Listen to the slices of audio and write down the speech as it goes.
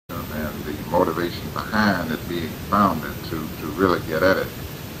the motivation behind it being founded to really get at it.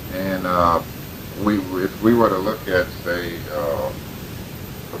 And if we were to look at, say,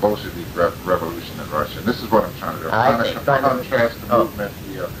 the Bolshevik revolution in Russia, and this is what I'm trying to do. I'm trying to contrast the movement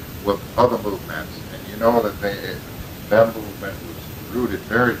here with other movements. And you know that their movement was rooted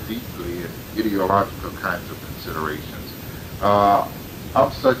very deeply in ideological kinds of considerations.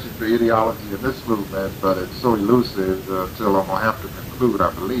 I'm searching for ideology in this movement, but it's so elusive until I'm going to have to conclude,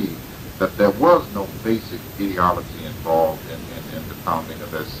 I believe, that there was no basic ideology involved in the founding of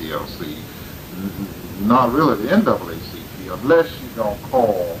SCLC, not really the NAACP, unless you're going to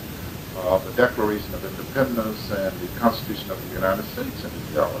call the Declaration of Independence and the Constitution of the United States an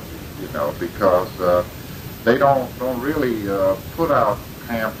ideology, you know, because they don't really put out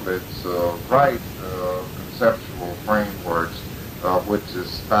pamphlets, write conceptual frameworks, which is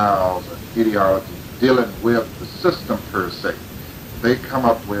styles and ideology dealing with the system per se. They come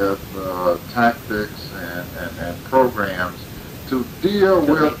up with tactics and programs to deal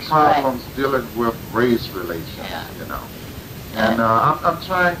with problems dealing with race relations, you know. And I'm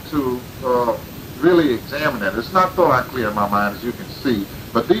trying to really examine it. It's not thought out clear in my mind, as you can see,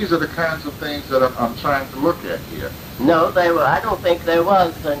 but these are the kinds of things that I'm trying to look at here. No, I don't think there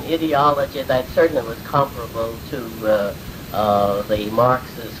was an ideology that certainly was comparable to the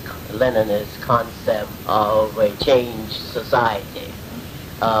Marxist-Leninist concept of a changed society.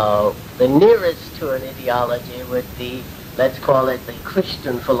 The nearest to an ideology would be, let's call it the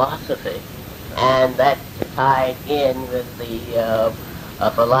Christian philosophy, and that tied in with the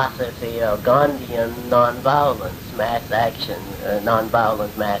philosophy of Gandhian nonviolence, mass action,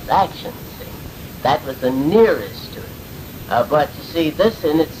 nonviolent mass action. See? That was the nearest to it. But you see, this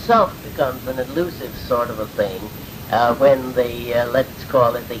in itself becomes an elusive sort of a thing when the, let's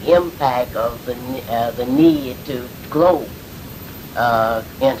call it, the impact of the need to globe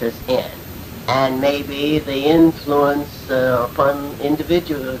enters in. And maybe the influence upon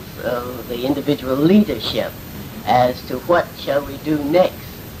individuals, the individual leadership, as to what shall we do next.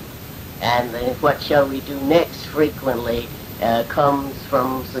 And what shall we do next frequently comes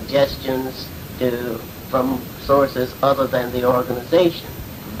from suggestions from sources other than the organization,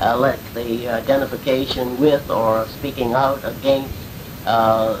 like the identification with or speaking out against,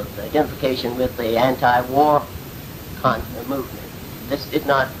 identification with the anti-war movement. This did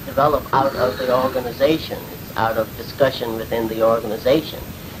not develop out of the organization. It's out of discussion within the organization.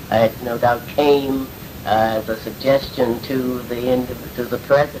 It no doubt came as a suggestion to the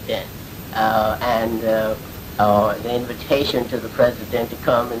president and the invitation to the president to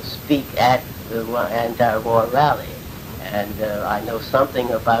come and speak at the anti-war rally. And I know something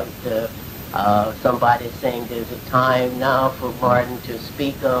about somebody saying there's a time now for Martin to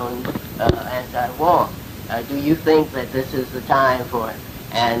speak on anti-war. Do you think that this is the time for it?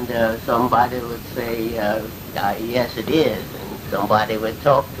 And somebody would say, yes, it is. And somebody would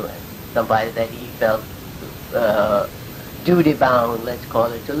talk to him. Somebody that he felt duty-bound, let's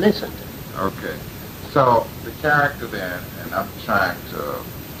call it, to listen to. Okay. So the character then, and I'm trying to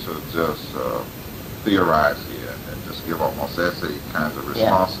just theorize here and just give almost essay kinds of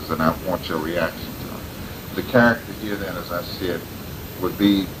responses, and I want your reaction to them. The character here then, as I said, would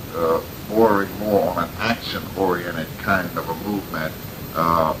be bordering more on an action-oriented kind of a movement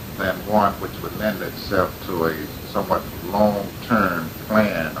than one which would lend itself to a somewhat long-term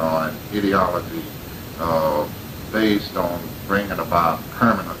plan on ideology based on bringing about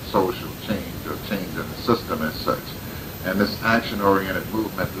permanent social change or change in the system as such. And this action-oriented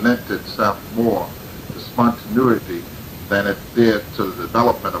movement lent itself more to spontaneity than it did to the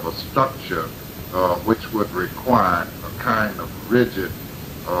development of a structure which would require a kind of rigid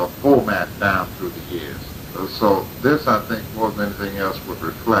format down through the years. So this, I think, more than anything else, would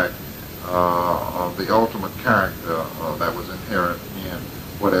reflect the ultimate character that was inherent in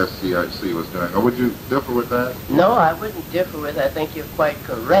what SCLC was doing. Or would you differ with that? No, I wouldn't differ with it. I think you're quite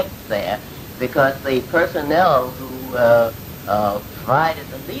correct there, because the personnel who provided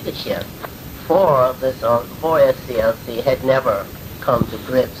the leadership for this for SCLC had never come to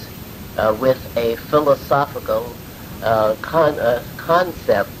grips with a philosophical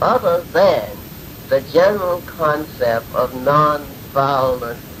concept other than the general concept of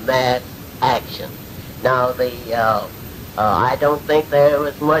non-violent mass action. Now, I don't think there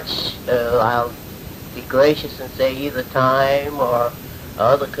was much, I'll be gracious and say either time or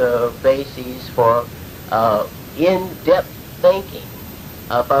other bases for in-depth thinking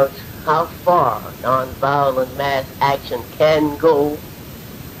about how far non-violent mass action can go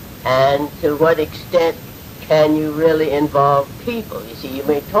and to what extent can you really involve people. You see, you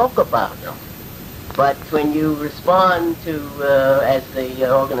may talk about them, But when you respond to, as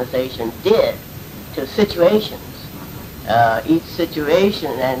the organization did, to situations, each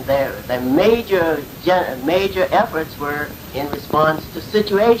situation, and their major efforts were in response to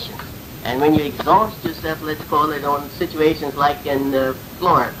situations. And when you exhaust yourself, let's call it, on situations like in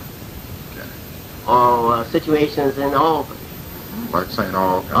Florida, or situations in Albany. Like St.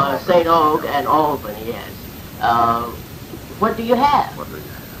 Aug. St. Aug and Albany, yes. What do you have? What do you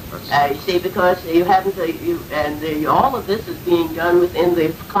have? You see, because you haven't, all of this is being done within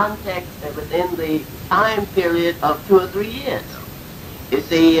the context, within the time period of 2 or 3 years. You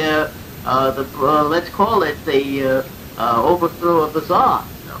see, let's call it the overthrow of the Tsar.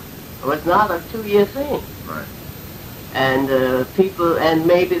 It was not a 2-year thing. Right. And people, and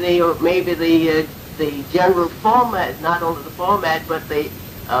maybe the general format, not only the format, but the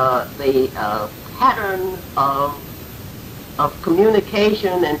pattern of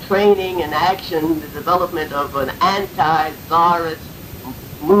communication and training and action, the development of an anti-Tsarist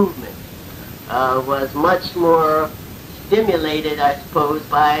movement was much more stimulated, I suppose,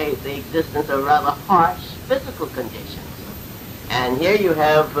 by the existence of rather harsh physical conditions. And here you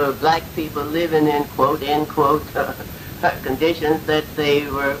have black people living in quote, end quote, conditions that they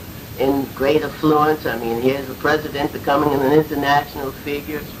were in great affluence. I mean, here's the president becoming an international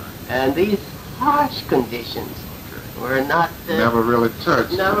figure, and these harsh conditions were not... never really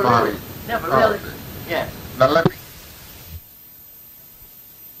touched the body. Never really, yes. Now let me...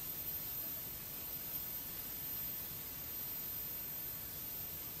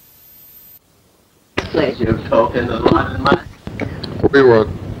 Pleasure of talking a lot of money. We were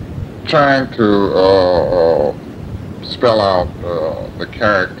trying to spell out the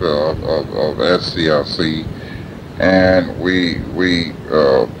character of SCLC, and we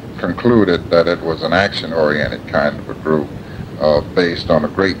concluded that it was an action-oriented kind of a group based on a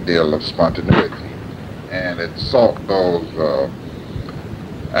great deal of spontaneity, and it sought those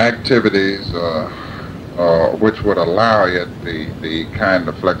activities which would allow it the kind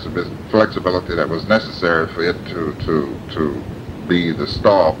of flexibility that was necessary for it to be the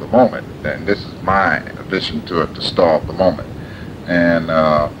star of the moment. And this is my addition to it, the star of the moment. And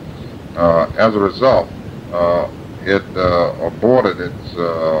as a result, it aborted its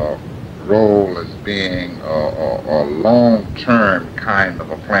role as being a long-term kind of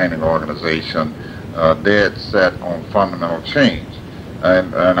a planning organization, dead set on fundamental change.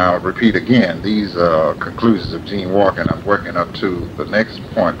 And I'll repeat again, these conclusions of Eugene Walker, and I'm working up to the next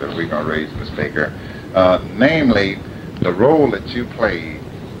point that we're going to raise, Ms. Baker, namely the role that you played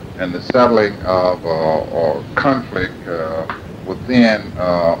in the settling of conflict within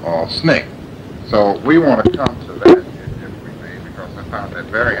SNCC. So we want to come to that, if we may, because I found that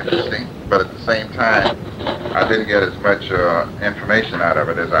very interesting, but at the same time, I didn't get as much information out of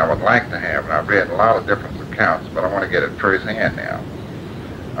it as I would like to have, and I've read a lot of different accounts, but I want to get it firsthand now.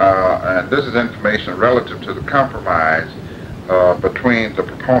 And this is information relative to the compromise between the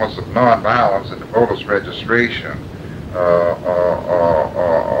proponents of nonviolence and the voters' registration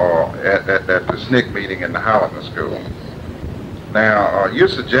at the SNCC meeting in the Hollander School. Now, you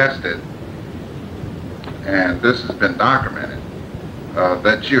suggested, and this has been documented,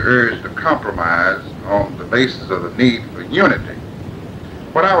 that you urged a compromise on the basis of the need for unity.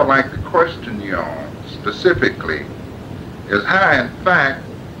 What I would like to question you on specifically is how, in fact,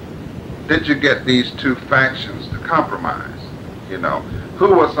 did you get these two factions to compromise? You know,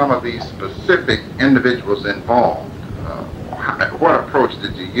 who were some of these specific individuals involved? What approach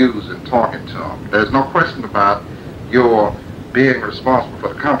did you use in talking to them? There's no question about your being responsible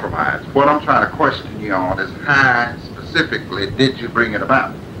for the compromise. What I'm trying to question you on is how specifically did you bring it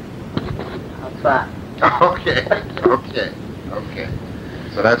about? I'll try. Okay.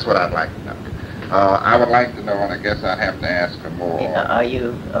 So that's what I'd like to know. I would like to know, and I guess I'd have to ask for more. Are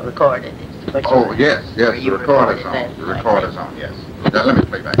you recorded? Oh, yes, the recorder's on. The recorder's on, yes. Now, let me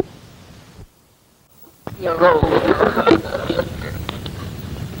play back. Your role.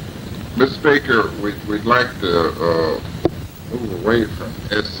 Ms. Baker, we'd like to move away from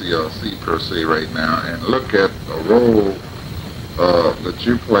SCLC per se right now and look at the role that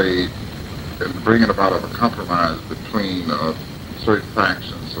you played in bringing about a compromise between certain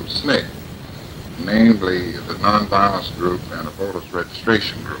factions of SNCC, namely the nonviolence group and the voters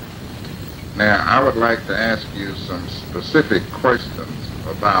registration group. Now, I would like to ask you some specific questions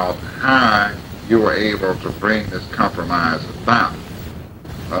about how you were able to bring this compromise about.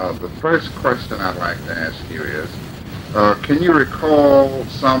 The first question I'd like to ask you is, can you recall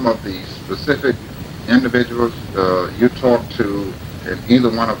some of the specific individuals you talked to in either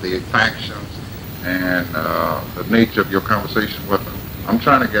one of the factions and the nature of your conversation with them? I'm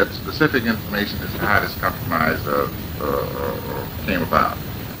trying to get specific information as to how this compromise came about.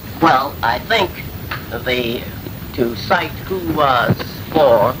 Well, I think to cite who was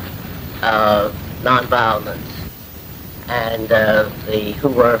for nonviolence and who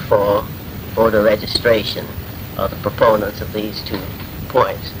were for voter registration, or the proponents of these 2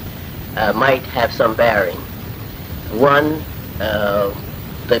 points, might have some bearing. One,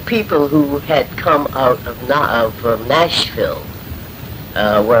 the people who had come out of Nashville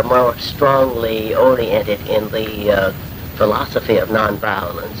were more strongly oriented in the philosophy of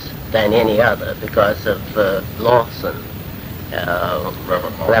nonviolence than any other because of Lawson,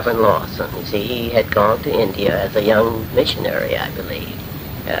 Reverend Lawson. You see, he had gone to India as a young missionary, I believe,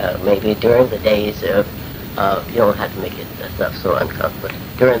 maybe during the days of, you don't have to make it stuff so uncomfortable,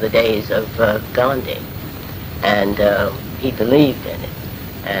 during the days of Gandhi, and he believed in it.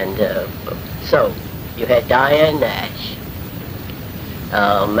 And so you had Diane Nash,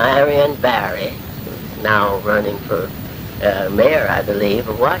 Marion Barry, who's now running for mayor, I believe,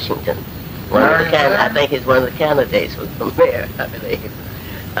 of Washington. I think he's one of the candidates for mayor, I believe.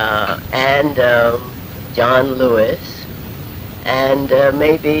 And John Lewis, and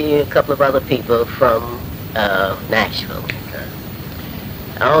maybe a couple of other people from Nashville. Okay.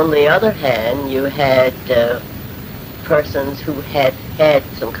 On the other hand, you had persons who had had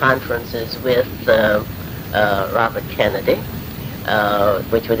some conferences with Robert Kennedy,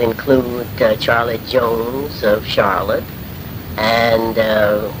 which would include Charlie Jones of Charlotte, and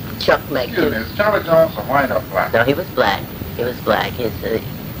Chuck McDougal. Is Charlie Jones a white or black? No, he was black. He was black.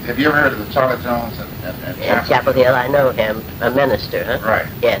 Have you ever heard of the Charlie Jones in Chapel Hill? I know him. A minister, huh? Right.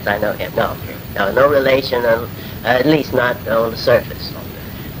 Yes, I know him. No relation, at least not on the surface.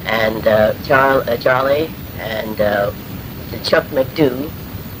 And Charlie and Chuck McDougal,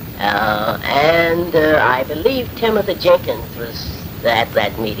 and I believe Timothy Jenkins was at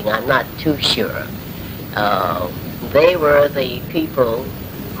that meeting. I'm not too sure. They were the people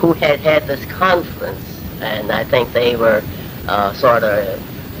who had had this conference, and I think they were sort of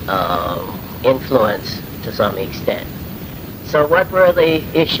influenced to some extent. So what were the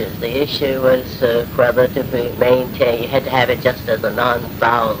issues? The issue was whether to maintain, you had to have it just as a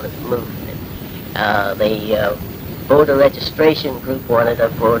non-violent movement. The voter registration group wanted a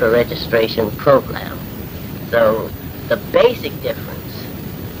voter registration program. So the basic difference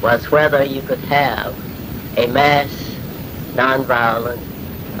was whether you could have a mass nonviolent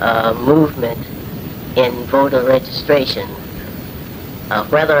movement in voter registration,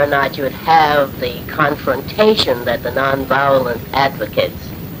 whether or not you would have the confrontation that the nonviolent advocates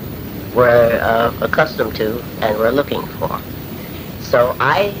were accustomed to and were looking for. So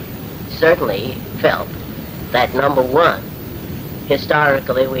I certainly felt that, number one,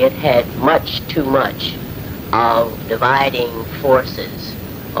 historically we had had too much of dividing forces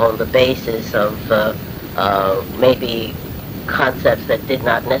on the basis of maybe concepts that did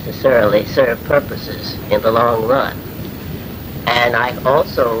not necessarily serve purposes in the long run. And I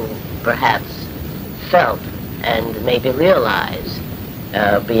also perhaps felt and maybe realized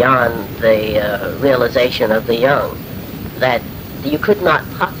beyond the realization of the young that you could not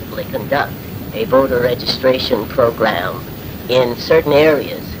possibly conduct a voter registration program in certain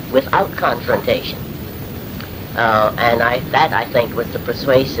areas without confrontation. And that, I think, was the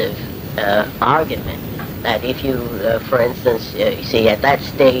persuasive argument, that if you, for instance, you see at that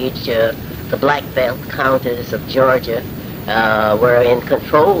stage, the black belt counties of Georgia were in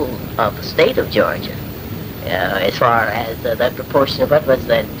control of the state of Georgia, as far as that proportion of, what was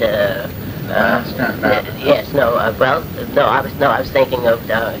that? Yes, no, I was thinking of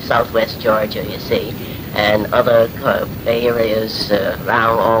southwest Georgia, you see, and other areas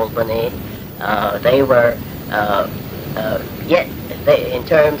around Albany. They were, yet in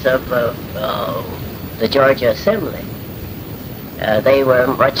terms of the Georgia Assembly, they were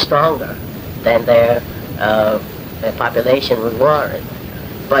much stronger than their population would warrant.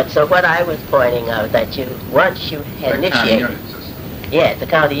 But so what I was pointing out, that once you had initiated, yeah, the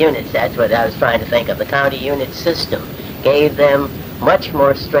county units, that's what I was trying to think of. The county unit system gave them much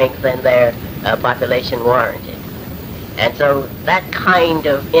more strength than their population warranted. And so that kind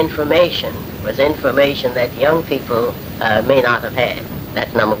of information was information that young people may not have had.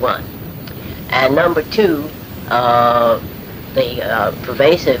 That's number one. And number two, the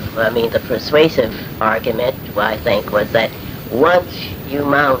persuasive argument, I think, was that once you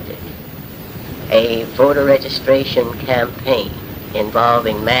mounted a voter registration campaign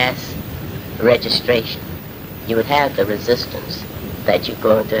involving mass registration, you would have the resistance that you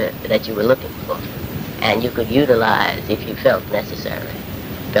were looking for, and you could utilize, if you felt it necessary,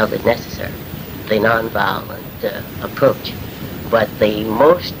 the nonviolent approach. But the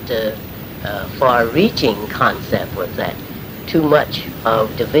most far-reaching concept was that too much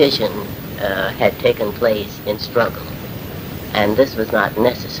of division had taken place in struggle, and this was not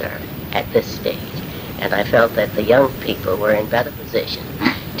necessary at this stage. And I felt that the young people were in better position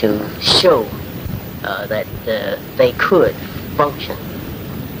to show that they could function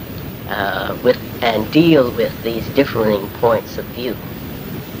with and deal with these differing points of view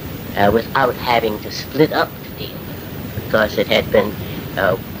without having to split up to deal with it, because it had been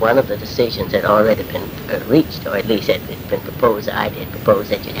one of the decisions had already been reached, or at least had been proposed. I did propose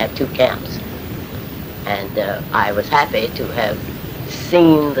that you have two camps, and I was happy to have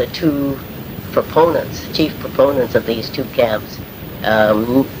seen the two chief proponents of these two camps,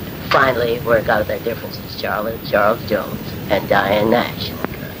 finally work out their differences, Charles Jones and Diane Nash.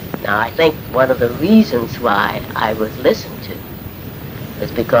 Now, I think one of the reasons why I was listened to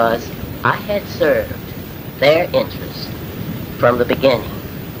was because I had served their interests from the beginning.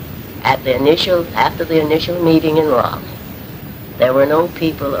 After the initial meeting in Raleigh, there were no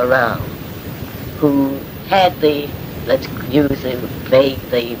people around who had the, let's use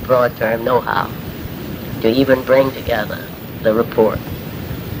the broad term, know-how to even bring together the report,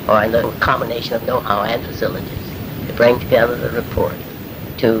 or the combination of know-how and facilities, to bring together the report,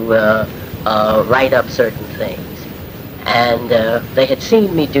 to write up certain things. And they had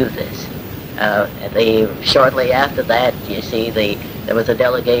seen me do this. Shortly after that, you see, there was a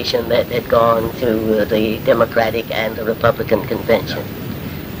delegation that had gone to the Democratic and the Republican convention.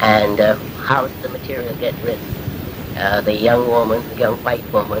 And how did the material get written? The young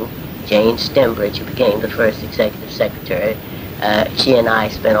white woman, Jane Stembridge, who became the first executive secretary, she and I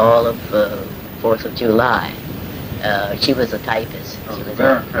spent all of 4th of July. She was a typist. It was a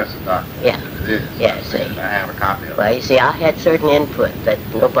very impressive document. Yeah. It is. Yeah, see. I have a copy of it. Well, you see, I had certain input that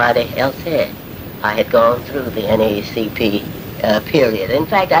nobody else had. I had gone through the NAACP period. In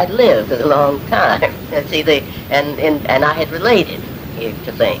fact, I'd lived a long time. See, and I had related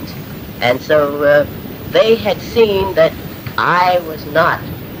to things. And so they had seen that I was not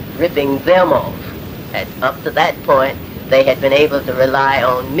ripping them off. And up to that point, they had been able to rely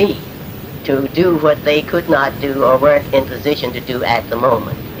on me to do what they could not do or weren't in position to do at the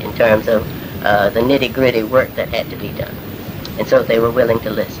moment in terms of the nitty-gritty work that had to be done. And so they were willing to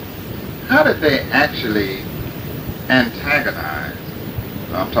listen. How did they actually antagonize,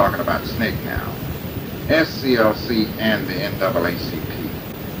 I'm talking about SNCC now, SCLC and the NAACP?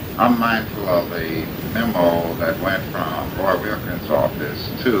 I'm mindful of a memo that went from Roy Wilkins' office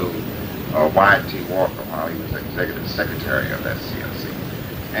to Y.T. Walker while he was executive secretary of SCLC.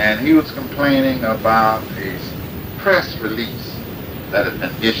 And he was complaining about a press release that had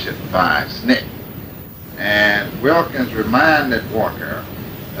been issued by SNCC. And Wilkins reminded Walker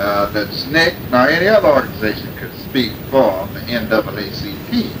that SNCC, nor any other organization, could speak for the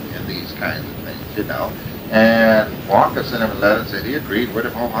NAACP in these kinds of things, you know. And Walker sent him a letter and said he agreed with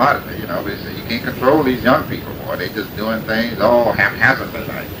him wholeheartedly, you know. But he said, you can't control these young people, boy. They just doing things all haphazardly,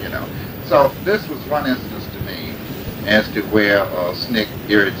 like, you know. So this was one instance to me as to where SNCC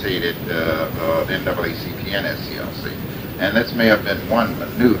irritated the NAACP and SCLC. And this may have been one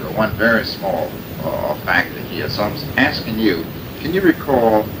minute or one very small factor here. So I'm asking you, can you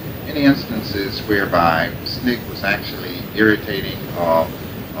recall any instances whereby SNCC was actually irritating or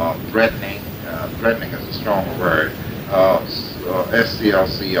threatening is a stronger word,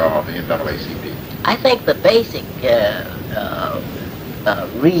 SCLC or the NAACP? I think the basic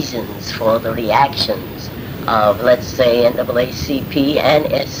reasons for the reactions of, let's say, NAACP and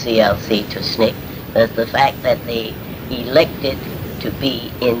SCLC to SNCC is the fact that they elected to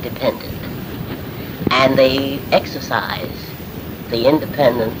be independent. And they exercise the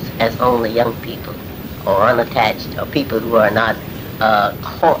independence as only young people or unattached or people who are not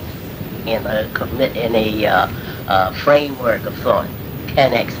caught in a framework of thought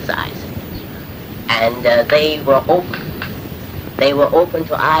can exercise it. And they were open. They were open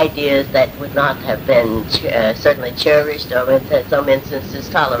to ideas that would not have been certainly cherished or in some instances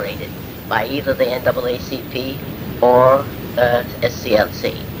tolerated by either the NAACP or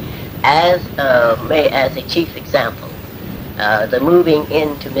SCLC. As a chief example, the moving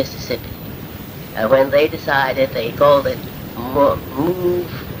into Mississippi, when they decided, they called it Move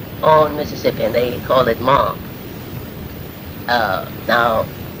on Mississippi, and they called it MOM. Now,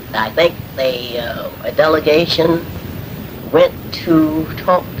 I think a delegation went to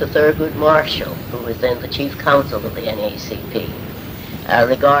talk to Thurgood Marshall, who was then the chief counsel of the NAACP,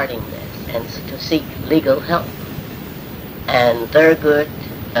 regarding this, and to seek legal help. And Thurgood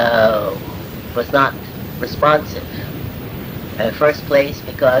was not responsive. First place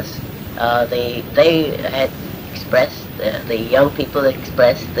because they had expressed, the young people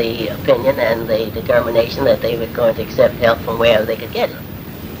expressed the opinion and the determination that they were going to accept help from wherever they could get it,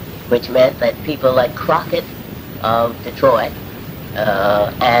 which meant that people like Crockett of Detroit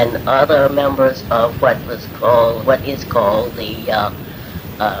and other members of what is called the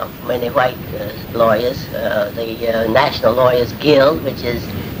many white lawyers, the National Lawyers Guild, which is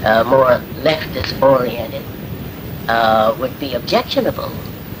more leftist oriented, would be objectionable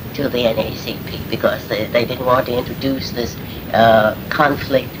to the NACP because they didn't want to introduce this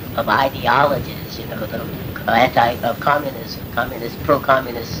conflict of ideologies, you know, the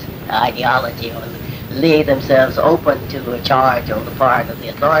pro-communist ideology, or leave themselves open to a charge on the part of the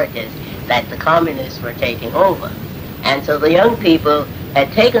authorities that the communists were taking over. And so the young people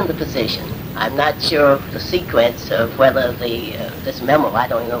had taken the position. I'm not sure of the sequence of whether this memo, I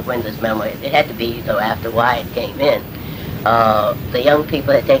don't know when this memo, it had to be though after Wyatt came in. The young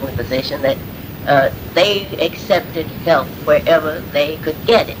people had taken the position that they accepted help wherever they could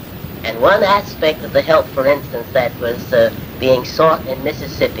get it. And one aspect of the help, for instance, that was being sought in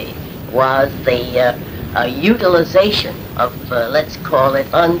Mississippi was the utilization of, let's call it,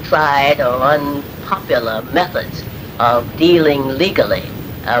 untried or unpopular methods of dealing legally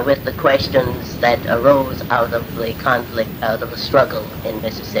with the questions that arose out of the conflict, out of the struggle in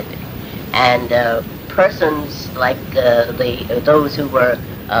Mississippi. And persons like those who were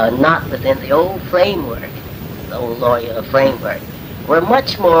not within the old framework, the old lawyer framework, were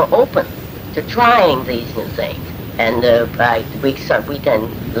much more open to trying these new things. And we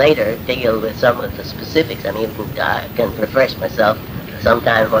can later deal with some of the specifics. I mean, I can refresh myself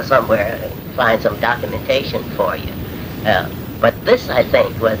sometime or somewhere and find some documentation for you. But this, I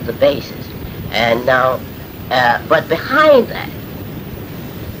think, was the basis. And now, but behind that,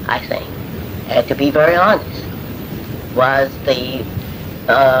 I think, to be very honest, was the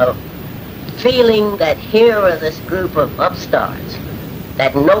feeling that here are this group of upstarts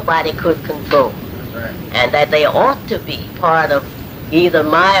that nobody could control, and that they ought to be part of either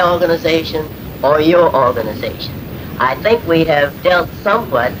my organization or your organization. I think we have dealt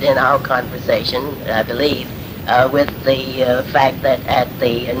somewhat in our conversation, I believe, with the fact that at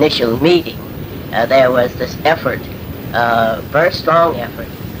the initial meeting there was this effort, very strong effort,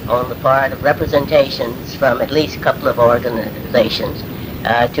 on the part of representations from at least a couple of organizations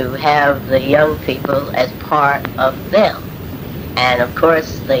to have the young people as part of them. And of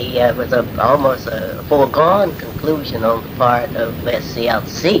course, there was almost a foregone conclusion on the part of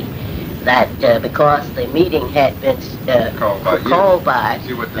SCLC that because the meeting had been called by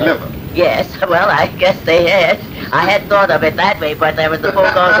you would deliver. Yes, well, I guess they had. I had thought of it that way, but there was a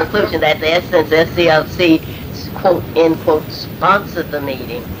foregone conclusion that since SCLC, quote, end quote, sponsored the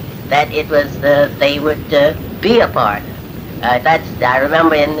meeting, that it was they would be a part. I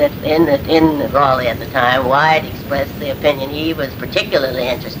remember in Raleigh at the time, Wyatt expressed the opinion he was particularly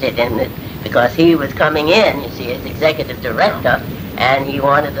interested in it because he was coming in, you see, as executive director, and he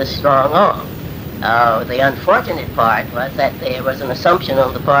wanted a strong arm. The unfortunate part was that there was an assumption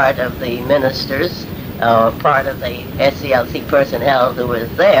on the part of the ministers, part of the SCLC personnel who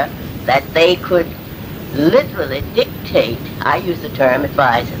was there, that they could literally dictate, I use the term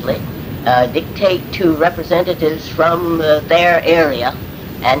advisedly, dictate to representatives from their area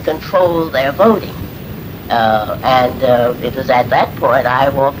and control their voting. And it was at that point I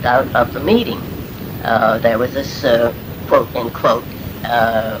walked out of the meeting. There was this quote-unquote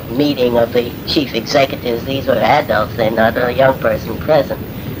meeting of the chief executives. These were adults, they're not a young person present,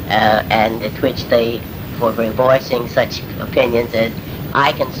 and at which they were voicing such opinions as,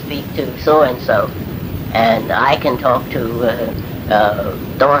 I can speak to so-and-so, and I can talk to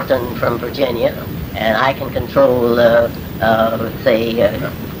Thornton from Virginia, and I can control, say,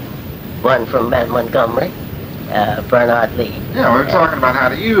 one from Montgomery, Bernard Lee. Yeah, we're talking about how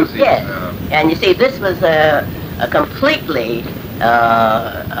to use these. Yes, and you see, this was a completely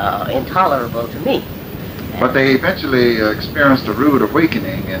intolerable to me. But they eventually experienced a rude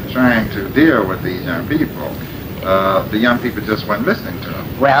awakening in trying to deal with these young people. The young people just weren't listening to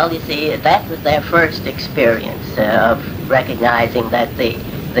them. Well, you see, that was their first experience of recognizing that the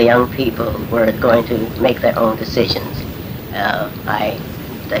young people were going to make their own decisions.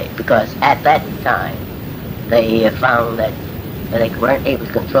 Because at that time, they found that they weren't able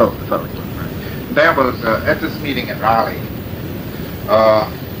to control the voting. There was, at this meeting in Raleigh,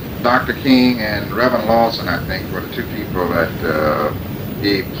 Dr. King and Reverend Lawson, I think, were the two people that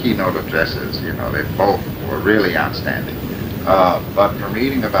gave keynote addresses. You know, they both were really outstanding. But from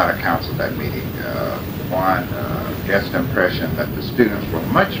reading about accounts of that meeting, one gets the impression that the students were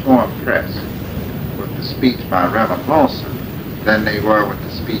much more impressed with the speech by Reverend Lawson than they were with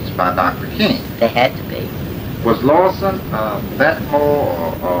the speech by Dr. King. They had to be. Was Lawson that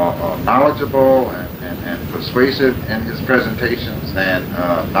more knowledgeable and persuasive in his presentations than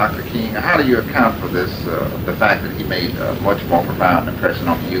Dr. King? How do you account for this, the fact that he made a much more profound impression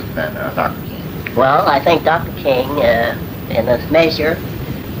on the youth than Dr. King? Well, I think Dr. King, in a measure,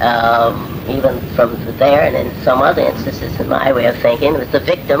 even from there and in some other instances in my way of thinking, was the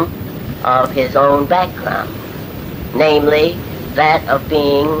victim of his own background, namely that of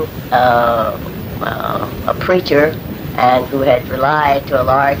being a preacher and who had relied to a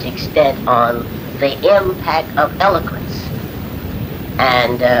large extent on the impact of eloquence.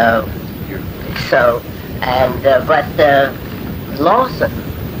 And but Lawson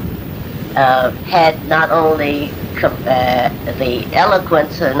had not only the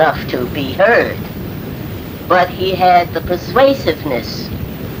eloquence enough to be heard, but he had the persuasiveness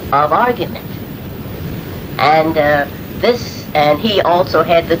of argument. And he also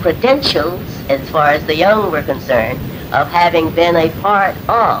had the credentials, as far as the young were concerned, of having been a part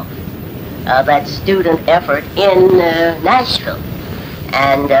of that student effort in Nashville.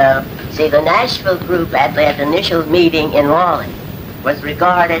 And see, the Nashville group at that initial meeting in Raleigh was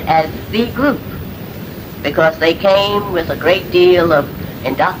regarded as the group because they came with a great deal of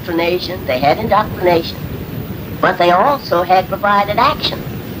indoctrination. They had indoctrination, but they also had provided action,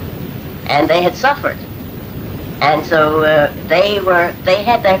 and they had suffered. And so they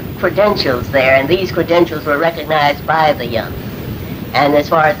had their credentials there, and these credentials were recognized by the young. And as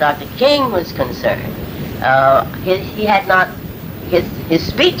far as Dr. King was concerned, he had not, his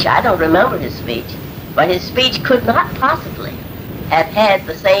speech, I don't remember his speech, but his speech could not possibly have had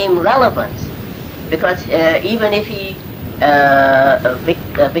the same relevance, because even if he,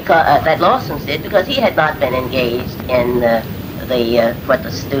 that Lawson did, because he had not been engaged in what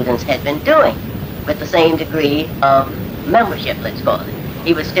the students had been doing with the same degree of membership, let's call it.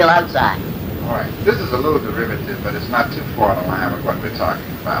 He was still outside. All right. This is a little derivative, but it's not too far in line with what we're talking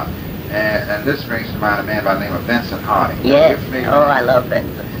about. And this brings to mind a man by the name of Vincent Harding. Yes. Oh, I love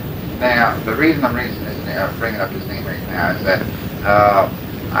Vincent. Now, the reason I'm bringing up his name right now is that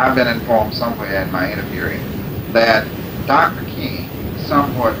I've been informed somewhere in my interviewing that Dr. King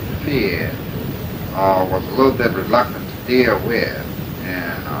somewhat feared or was a little bit reluctant to deal with in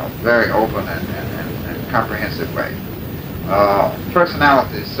a very open and comprehensive way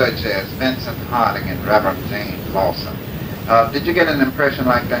personalities such as Vincent Harding and Reverend James Lawson. Did you get an impression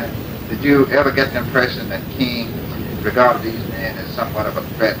like that? Did you ever get the impression that King regarded these men as somewhat of a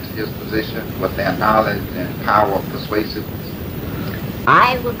threat to his position with their knowledge and power of persuasiveness?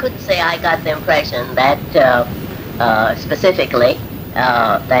 I could say I got the impression that specifically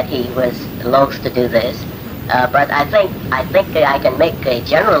that he was loath to do this. But I think I can make a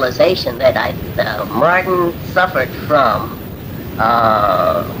generalization that Martin suffered from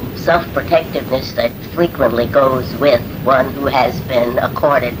self-protectiveness that frequently goes with one who has been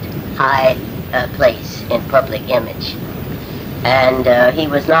accorded high place in public image. And he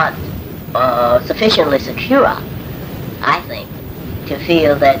was not sufficiently secure, I think, to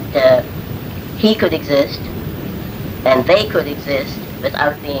feel that he could exist and they could exist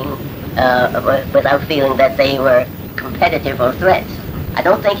without feeling that they were competitive or threats. I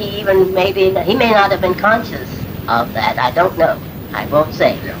don't think he may not have been conscious of that. I don't know. I won't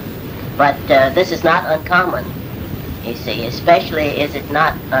say. Yeah. But this is not uncommon, you see, especially is it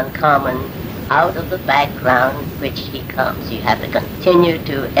not uncommon out of the background which he comes. You have to continue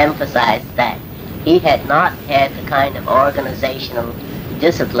to emphasize that. He had not had the kind of organizational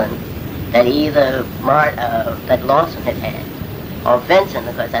discipline that either that Lawson had or Vincent,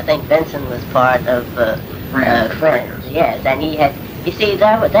 because I think Vincent was part of Friends. Yes, and he had, you see,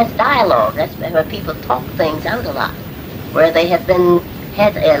 that's dialogue. That's where people talk things out a lot, where they had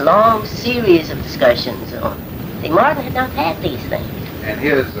had a long series of discussions on. See, Martin had not had these things. And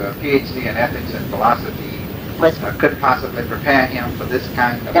his PhD in ethics and philosophy could possibly prepare him for this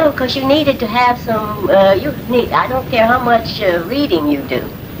kind of... No, because you needed to have some, I don't care how much reading you do,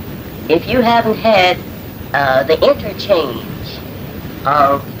 if you haven't had the interchange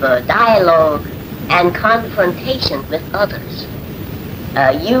of dialogue and confrontation with others,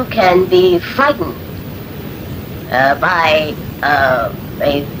 you can be frightened by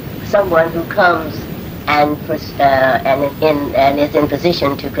someone who comes and is in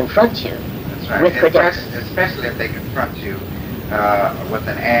position to confront you. That's right. With credentials. Especially if they confront you with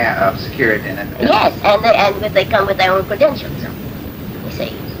an air of security and independence. Yes, and they come with their own credentials. Yeah. You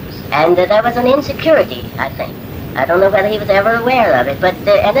see, and there was an insecurity, I think. I don't know whether he was ever aware of it, but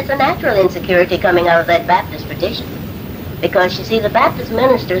and it's a natural insecurity coming out of that Baptist tradition, because you see, the Baptist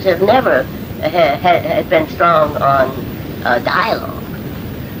ministers have never had been strong on dialogue.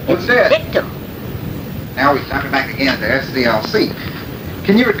 It's dictum. Now we're jumping back again to SCLC.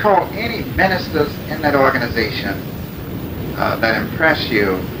 Can you recall any ministers in that organization that impress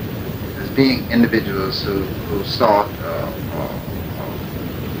you as being individuals who sought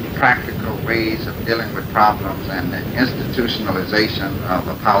practical ways of dealing with problems and the institutionalization of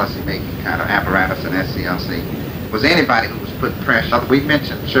a policy-making kind of apparatus in SCLC? Was anybody who was put pressure? We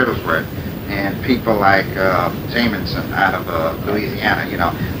mentioned Shuttlesworth and people like Jamison out of Louisiana, you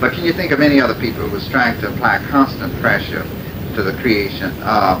know. But can you think of any other people who was trying to apply constant pressure to the creation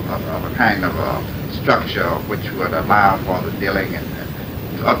of a kind of structure which would allow for the dealing and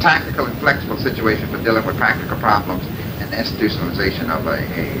a tactical and flexible situation for dealing with practical problems and the institutionalization of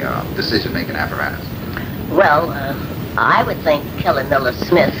a decision-making apparatus? Well, I would think Keller Miller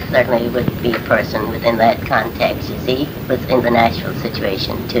Smith certainly would be a person within that context. You see, he was in the Nashville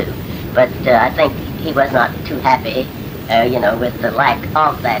situation too. But I think he was not too happy, you know, with the lack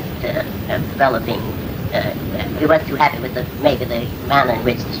of that developing. He wasn't too happy with maybe the manner in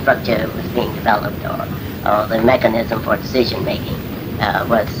which the structure was being developed, or the mechanism for decision making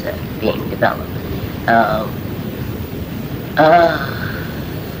was being developed.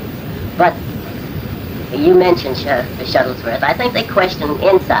 But you mentioned Shuttlesworth. I think they questioned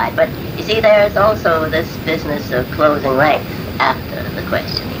inside, but you see, there's also this business of closing ranks after the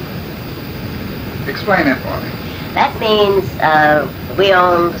questioning. Explain that for me. That means we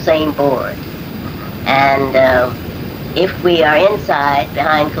own the same board, and if we are inside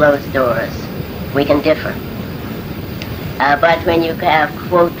behind closed doors, we can differ. But when you have,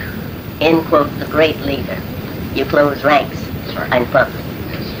 quote, end quote, the great leader, you close ranks in public.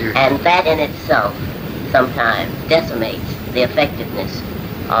 Yes, and that in itself sometimes decimates the effectiveness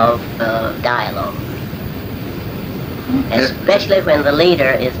of dialogue. Especially when the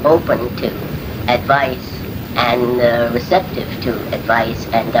leader is open to advice and receptive to advice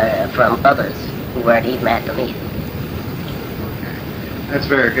and from others who weren't even at the meeting. Okay. That's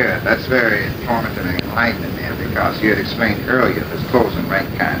very good. That's very informative and enlightening there, because you had explained earlier this closing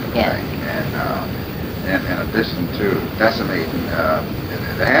rank kind of thing. And in addition to decimating,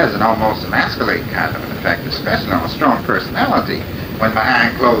 it has an almost emasculating kind of an effect, especially on a strong personality. When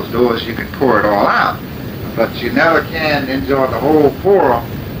behind closed doors you can pour it all out, but you never can enjoy the whole pour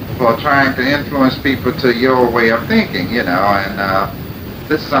for trying to influence people to your way of thinking, you know. And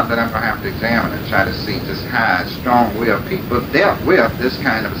this is something I'm going to have to examine and try to see just how strong-willed people dealt with this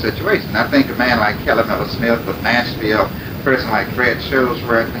kind of a situation. I think a man like Keller Miller Smith of Nashville, a person like Fred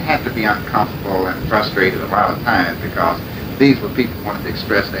Shuttlesworth, had to be uncomfortable and frustrated a lot of times, because these were people who wanted to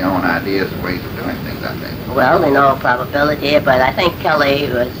express their own ideas and ways of doing things, I think. Well, in all probability, but I think Kelly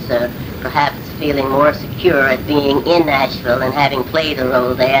was perhaps feeling more secure at being in Nashville and having played a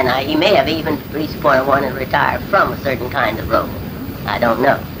role there, and he may have even reached the point of wanting to retire from a certain kind of role. I don't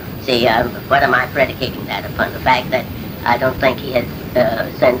know. See, what am I predicating that upon? The fact that I don't think he had,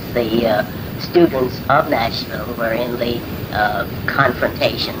 since the students of Nashville were in the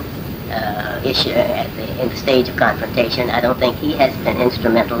confrontation issue, in the stage of confrontation, I don't think he has been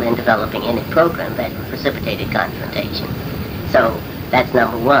instrumental in developing any program that precipitated confrontation. So that's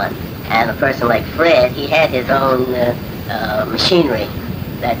number one. And a person like Fred, he had his own machinery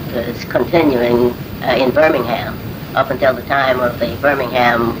that was continuing in Birmingham up until the time of the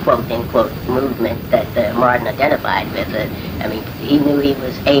Birmingham quote-unquote movement that Martin identified with. I mean, he knew he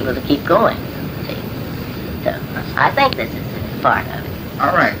was able to keep going. See? So I think this is part of it.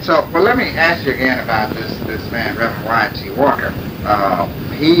 All right. So, well, let me ask you again about this man, Reverend Y.T. Walker.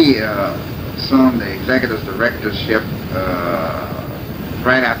 He assumed the executive directorship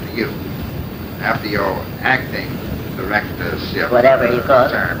right after your acting directorship. Whatever you call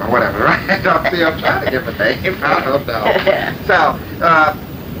it. Term, or whatever, right? I'm trying to give a name. I don't know. So,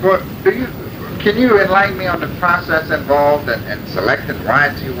 can you enlighten me on the process involved in selecting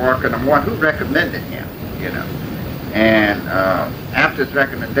Y.T. Walker, number one? Who recommended him, you know? And after his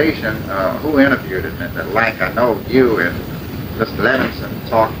recommendation, who interviewed him? And like I know you and Mr. Levinson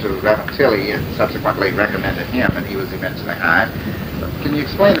talked to Reverend Tilley and subsequently recommended him, and he was eventually hired. Can you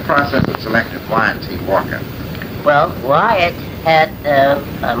explain the process of selecting Y.T. Walker? Well, Wyatt had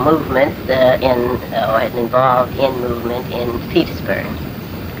a movement had involved in movement in Petersburg.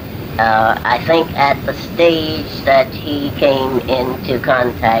 I think at the stage that he came into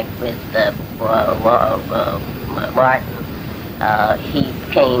contact with Martin, he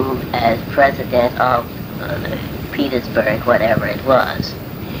came as president of Petersburg, whatever it was.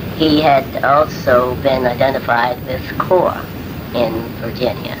 He had also been identified with CORE in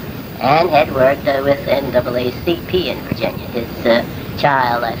Virginia, and had worked with NAACP in Virginia. His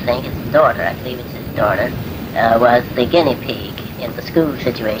child, I think, his daughter, I believe it's his daughter, was the guinea pig in the school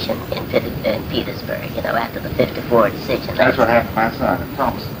situation in Petersburg, you know, after the 54 decision. That's what happened to my son in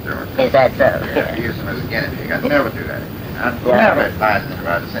Thompson, Georgia. Is that so? Yeah, he used him as a guinea pig. I'd never do that again. I'd never advise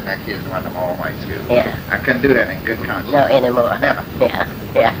anybody to send that kid to one of them all-white schools. Yeah. I couldn't do that in good conscience. No, anymore. Never. Yeah,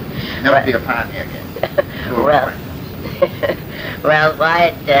 yeah. Never be a pioneer again. Well, well,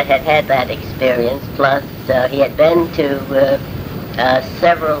 Wyatt had that experience, plus he had been to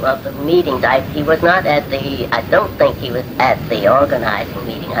several of the meetings. He was not at I don't think he was at the organizing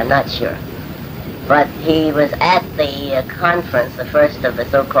meeting, I'm not sure. But he was at the conference, the first of the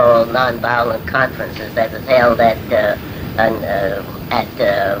so-called nonviolent conferences that was held at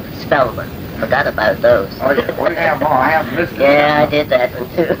Spelman. Forgot about those. Oh, yeah. Well, yeah, more. I haven't missed it. Yeah, I did that one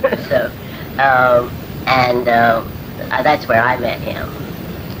too. So, that's where I met him.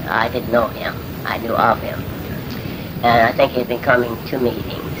 I didn't know him. I knew of him. And I think he'd been coming to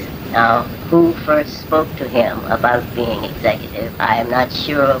meetings. Now, who first spoke to him about being executive, I am not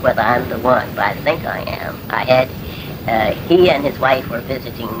sure whether I'm the one, but I think I am. He and his wife were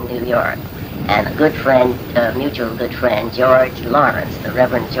visiting New York, and a good friend, mutual good friend, George Lawrence, the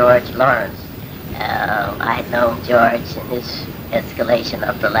Reverend George Lawrence. I had known George in his escalation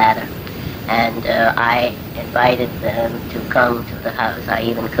up the ladder, and I invited them to come to the house. I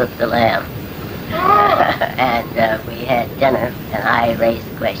even cooked the lamb. And we had dinner, and I raised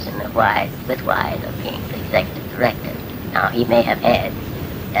the question of Wyatt of being the executive director. Now, he may have had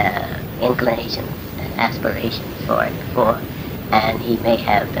inclinations and aspirations for it before, and he may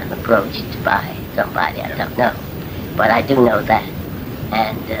have been approached by somebody, I don't know. But I do know that.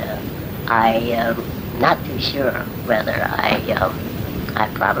 And I'm not too sure whether I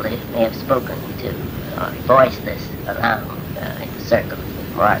probably may have spoken to or voiced this around in the circle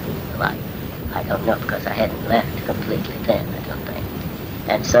with Martin and the like. I don't know, because I hadn't left completely then, I don't think.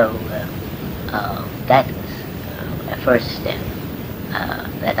 And so that was a first step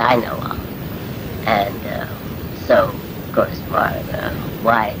that I know of. And so, of course,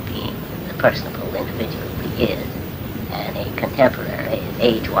 Wyatt being the personable individual he is, and a contemporary,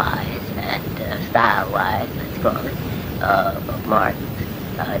 age-wise and style-wise, let's call it, of Martin,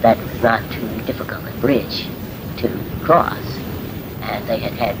 that was not too difficult a bridge to cross. And they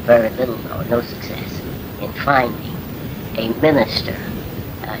had had very little or no success in finding a minister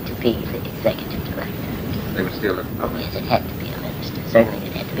to be the executive director. They were still looking for me. Yes, it had to be a minister. Certainly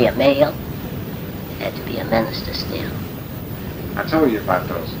it had to be a male. It had to be a minister still. I told you about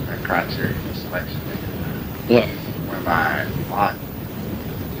those criteria for selection. Yes. Whereby Martin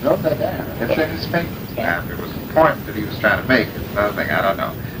wrote that down. It's in his papers. Yeah. Now, if it was a point that he was trying to make, it's another thing, I don't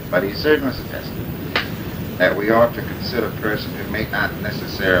know. But he certainly suggested that we ought to consider a person who may not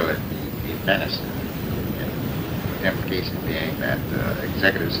necessarily be a minister. The implication being that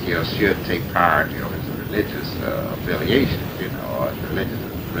executive skills should take priority over his religious affiliation, you know, or his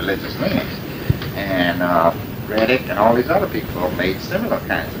religious leanings. And Reddick and all these other people made similar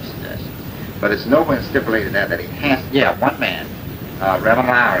kinds of suggestions. But it's nowhere stipulated that he has, one man, Reverend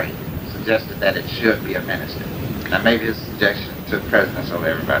Lowry, suggested that it should be a minister. Now maybe his suggestion took precedence over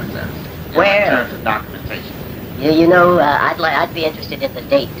everybody's else. Where? In terms of documentation. You know, I'd be interested in the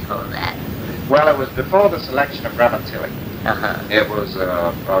date on that. Well, it was before the selection of Reverend Tilly. Uh-huh. It was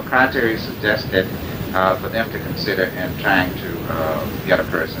a criteria suggested for them to consider in trying to get a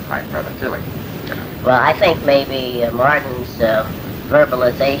person like Reverend Tilly. You know. Well, I think maybe Martin's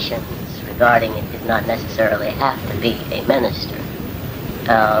verbalizations regarding it did not necessarily have to be a minister.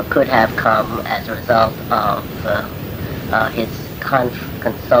 Could have come as a result of his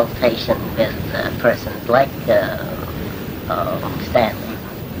consultation with persons like Stanley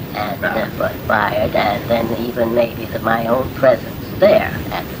and Bayard, and then even maybe my own presence there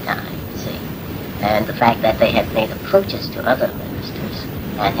at the time, see. And the fact that they had made approaches to other ministers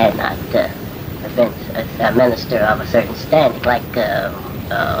and had not been a minister of a certain standing, like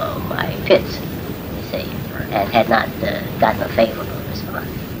my Pitts, you see, and had not gotten a favorable response,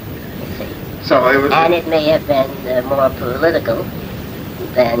 you see. So it was, and it may have been more political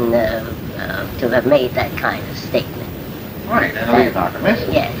than to have made that kind of statement. right, and leave not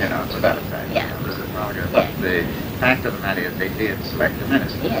commission, Yes. you know, to that effect. Yeah. But the fact of the matter is they did select a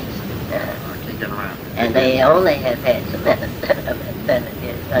minister. Yes. I can't get around it. And they only have had some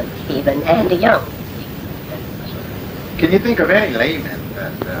ministers, even Andy Young. Can you think of any laymen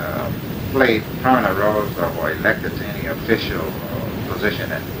that played prominent roles or were elected to any official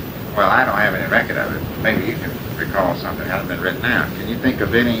position? And, well, I don't have any record of it. Maybe you can recall something that hasn't been written down. Can you think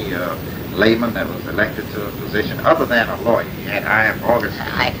of any layman that was elected to a position other than a lawyer? You had Augustine.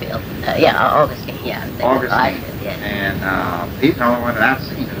 Highfield. Augustine, yeah. Augustine. Highfield, yes. And he's the only one that I've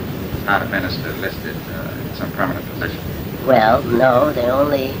seen who's not a minister listed in some prominent position. Well, no, the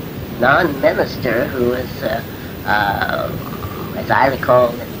only non-minister who was, as I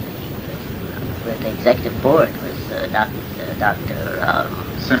recall, with the executive board was Dr.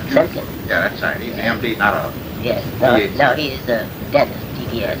 Simpkins. Yeah, that's right. He's an MD, not a Yes, PhD. no, he's a dentist,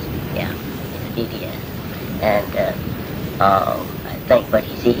 DDS. Yeah, he's a DDS. And I think, but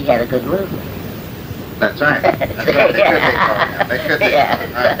you see, he had a good movement. That's right. That's right. They could be.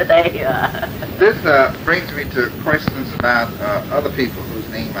 Yeah, Right. there you are. This brings me to questions about other people whose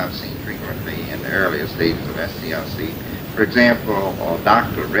name I've seen frequently in the earlier stages of SCLC. For example,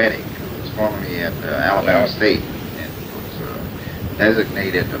 Dr. Reddick, who was formerly at Alabama Yes. State and was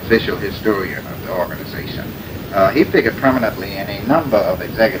designated official historian of the organization. He figured prominently in a number of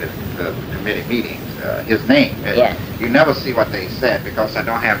executive committee meetings. His name. Yes. You never see what they said because I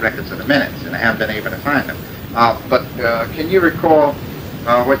don't have records of the minutes and I haven't been able to find them. But can you recall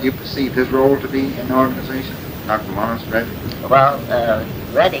what you perceived his role to be in the organization, Dr. Lawrence Reddick? Well,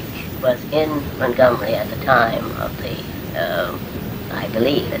 Reddick was in Montgomery at the time of the, I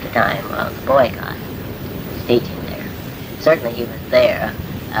believe, at the time of the boycott. He was teaching there. Certainly he was there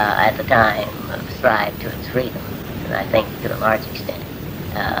at the time of Strive to its freedom, and I think to a large extent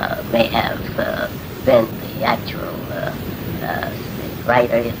may have been the actual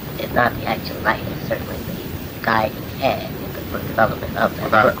writer, if not the actual writer, certainly the guiding hand in the development of that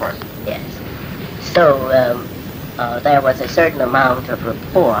Without a book. question. Yes. So there was a certain amount of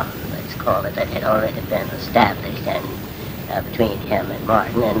rapport, let's call it, that had already been established and between him and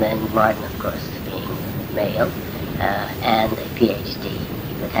Martin, and then Martin, of course, being male and a PhD,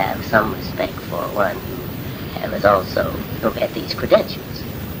 he would have some respect for one who was also, who had these credentials.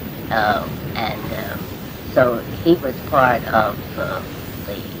 So he was part of the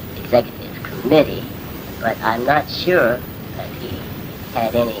executive committee, but I'm not sure that he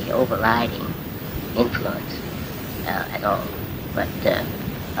had any overriding influence at all. But and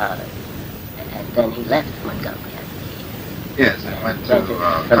then he left Montgomery, I believe. Yes, I went to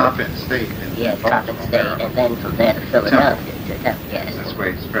Coppin State. Yes, Coppin State, and then from there to Philadelphia. Yes. That's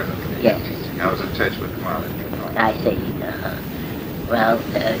where he's presently Yes. teaching. I was in touch with him while he I see. Well,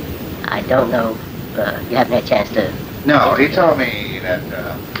 I don't know. You haven't had a chance to. No, he told me that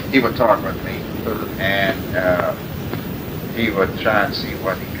he would talk with me and he would try and see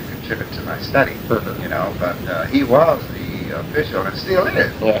what he could contribute to my study, you know, but he was the official and still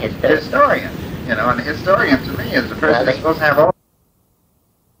is, Yeah, historian, you know, and the historian to me is the person that's supposed to have all.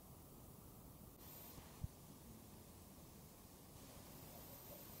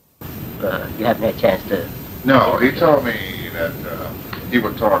 You haven't had a chance to. No, he told me that he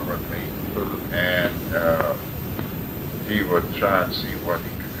would talk with me and he would try and see what he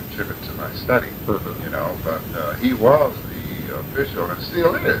could contribute to my study, you know, but he was the official and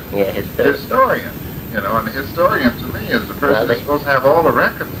still is, Yeah, historian, you know, and the historian to me is the person that's supposed to have all the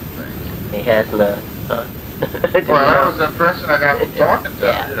records and things. He has no. Well, that was the impression I got from talking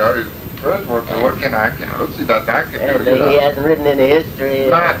to him, you know. First of all, what can I, let's see that I can And do. he hasn't written any history.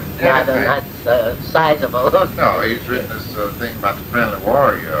 Not sizable. No, he's written this thing about the Friendly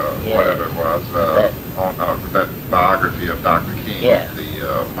Warrior, whatever it was, on that biography of Dr. King,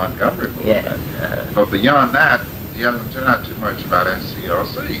 the Montgomery book. But beyond that, he hasn't turned out too much about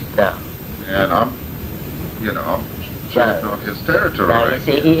SCLC. No. And I'm, you know, I'm sitting on his territory. Now, you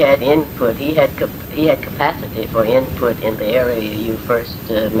see, he had input, he had capacity for input in the area you first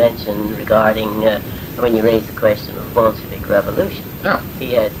mentioned regarding when you raised the question of Bolshevik revolution. Yeah.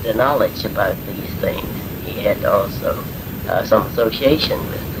 He had knowledge about these things. He had also some association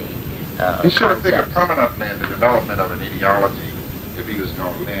with the He should have figured concepts. prominently in the development of an ideology if he was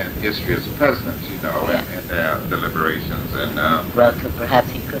going to land history as a president, you know, in their deliberations. And Well, perhaps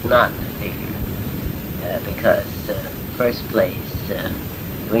he could not figure, because first place,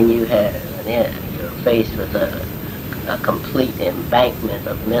 when you're faced with a complete embankment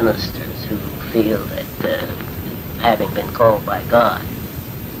of ministers who feel that having been called by God,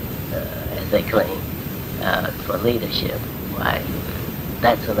 as they claim, for leadership, why,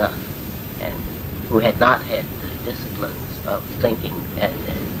 that's enough. And who had not had the disciplines of thinking and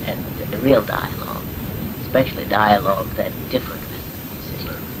the real dialogue, especially dialogue that differed.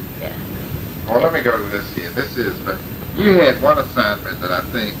 Yeah. well, let me go to this here. This is, but you had one assignment that I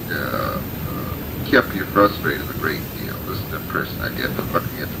think kept you frustrated a great deal. This is the impression I get from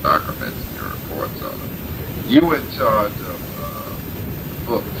looking at the documents and your reports on it. You were in charge of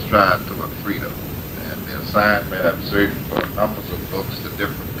books Strive Toward Freedom, and the assignment I'm searching for numbers of books to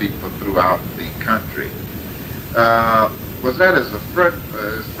different people throughout the country. Was that as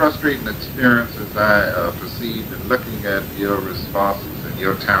frustrating experience as I perceived in looking at your responses and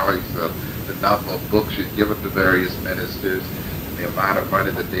your tallies of the number of books you'd given to various ministers, the amount of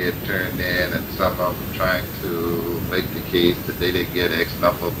money that they had turned in, and some of them trying to make the case that they didn't get X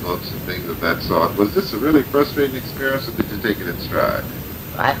number of books and things of that sort. Was this a really frustrating experience, or did you take it in stride?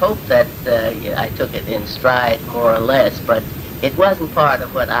 I hope that I took it in stride more or less, but it wasn't part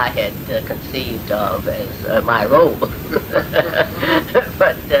of what I had conceived of as my role.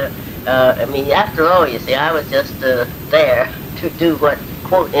 But, I mean, after all, you see, I was just there to do what,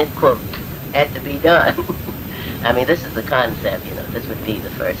 quote, end quote, had to be done. I mean, this is the concept, you know, this would be the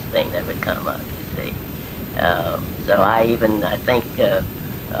first thing that would come up, you see. So I think,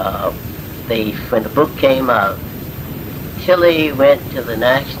 when the book came out, Tilly went to the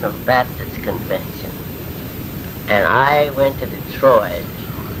National Baptist Convention, and I went to Detroit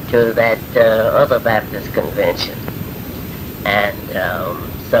to that other Baptist convention. And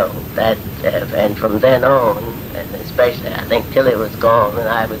so that, and from then on, and especially, I think Tilly was gone, and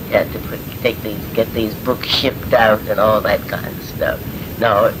I would have to get these books shipped out and all that kind of stuff.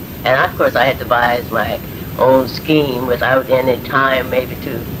 No, and of course I had to devise my own scheme without any time maybe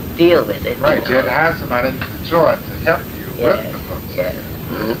to deal with it. Right, you had to have somebody in Detroit to help you with the books. Yeah.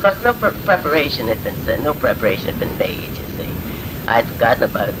 Because no preparation had been made, you see. I'd forgotten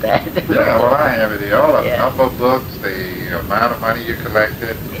about that. Yeah, well, I have it. All the number of books, the amount of money you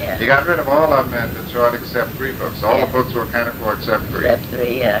collected. Yeah. You got rid of all of them in Detroit except 3 books. All the books were accounted for except 3. Except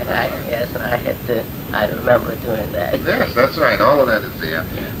 3, yeah. Yes, and I remember doing that. Yes, that's right. All of that is there.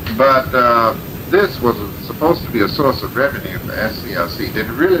 But this was supposed to be a source of revenue for SCLC. Did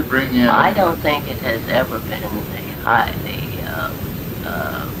it really bring in... I don't think it has ever been a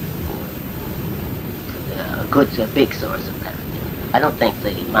big source of revenue. I don't think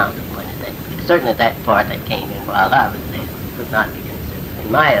the amount of money certainly that part that came in while I was there could not be considered,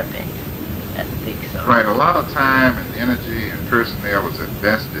 in my opinion, as a big source. Right, a lot of time and energy and personnel was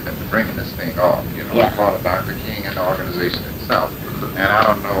invested in bringing this thing off, you know, as part of Dr. King and the organization itself. And I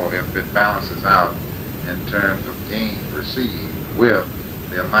don't know if it balances out in terms of gain received with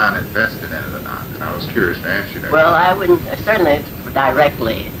the amount invested in it or not. And I was curious to answer that. Well, I wouldn't, certainly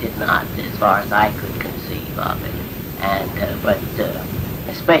directly it did not, as far as I could conceive of it. And, but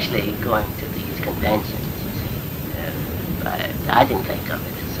especially going to these conventions, you see, I didn't think of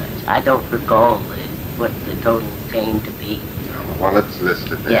it as such. I don't recall what the total came to be. Well, it's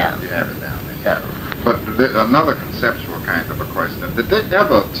listed there. Yeah. You have it down there. So. But another conceptual kind of a question. Did they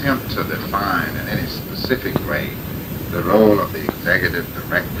ever attempt to define in any specific way the role of the executive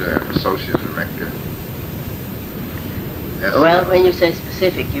director and associate director? Well, when you say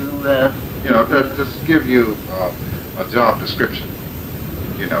specific, you know, just give you a job description,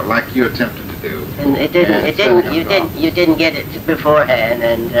 you know, like you attempted to do. And you didn't get it beforehand,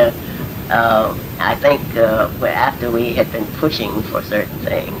 and I think after we had been pushing for certain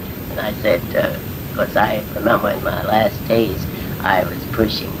things, and I said, because I remember in my last days, I was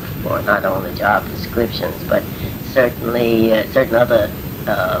pushing for not only job descriptions, but certainly certain other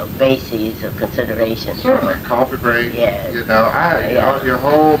bases of consideration. Certainly, coffee break. Yes. You know, your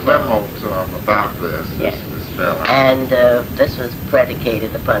whole memo to them about this. Yes. This fellow. And this was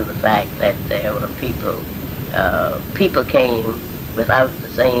predicated upon the fact that there were people came without the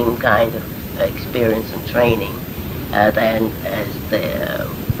same kind of experience and training than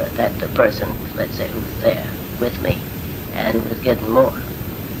that the person, let's say, who was there with me, and was getting more.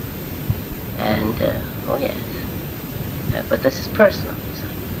 And oh yes, but this is personal.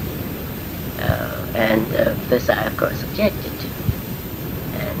 And this I, of course, objected to.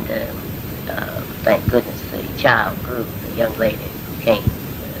 And thank goodness the child grew, the young lady who came.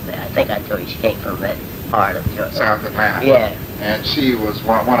 I think I told you she came from that part of Georgia. South Atlanta. Yeah. And she was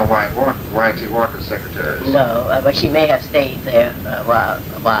one of Y.T. Walker's secretaries. No, but she may have stayed there a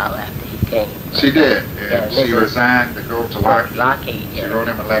while after he came. She did. And she resigned to go to Lockheed. Lockheed, She wrote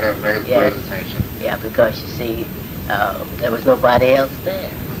him a letter of resignation. Yeah, because you see, there was nobody else there.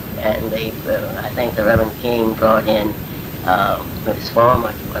 And I think the Reverend King brought in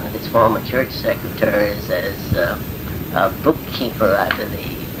one of his former church secretaries as a bookkeeper, I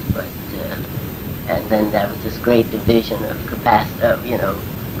believe. But and then there was this great division of capacity,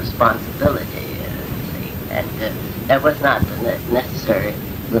 responsibility. See, and there was not the necessary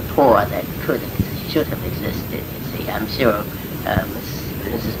rapport that should have existed. You see, I'm sure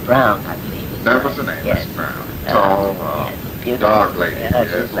Mrs. Brown, I believe. That was the name, yes. Mrs. Brown. Tall, dog lady.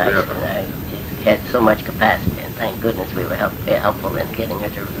 She's nice. She had so much capacity, and thank goodness we were helpful in getting her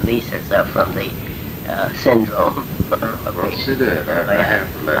to release herself from the syndrome. Well, she did. I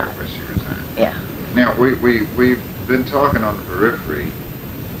have the letter when she resigned. Yeah. Now, we've been talking on the periphery.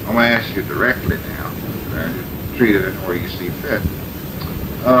 I'm going to ask you directly now. Treat it in the way you see fit.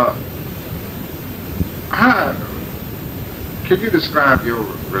 Can you describe your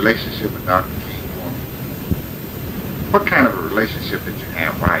relationship with Dr. King for me? What kind of a relationship did you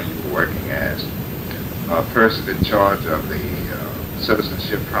have while you were working as a person in charge of the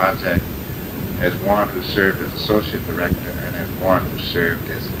Citizenship Project, as one who served as associate director, and as one who served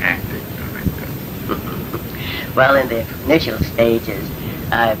as acting director? Well, in the initial stages,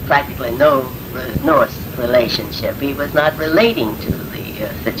 practically no relationship. He was not relating to the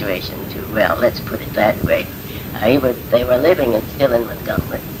situation too well, let's put it that way. They were living still in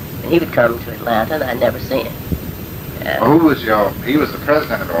Montgomery, and he would come to Atlanta, and I'd never see him. He was the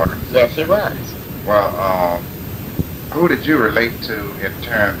president of the organization? Yes, he was. Well, who did you relate to in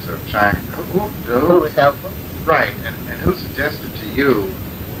terms of trying, who was helpful? Right, and who suggested to you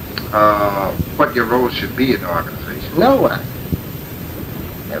what your role should be in the organization? No one.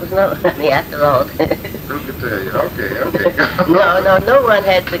 There was no, I mean, after all. Who could tell you? Okay. No one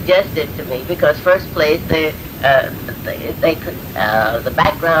had suggested to me, because first place, they could, the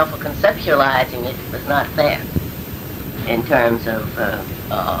background for conceptualizing it was not there in terms of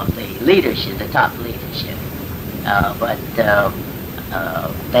the leadership, the top leadership. But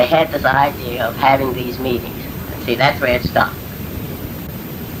they had this idea of having these meetings. See, that's where it stopped.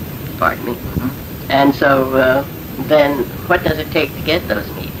 Pardon me. Mm-hmm. And so then what does it take to get those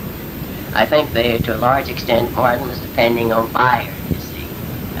meetings? I think to a large extent, Martin was depending on Bayard, you see.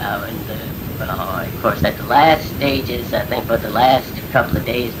 Of course, at the last stages, I think for the last couple of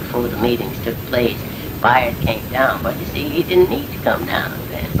days before the meetings took place, Bayard came down, but you see, he didn't need to come down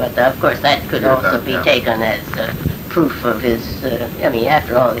then. But of course, that could also be taken as proof of his, I mean,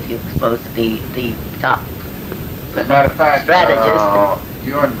 after all, if you're supposed to be the top As a matter of fact, strategist.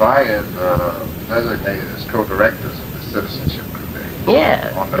 You and Bayard designated as co-directors of the Citizenship Committee.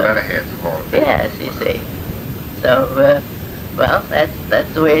 Yeah. On the letterheads of all of them. Yes, you see. So, well,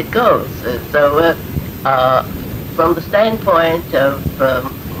 that's the way it goes. From the standpoint of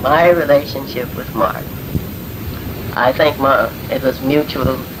my relationship with Martin, I think it was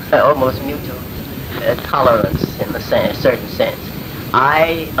mutual, almost mutual tolerance in a certain sense.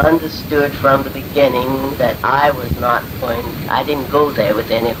 I understood from the beginning that I didn't go there with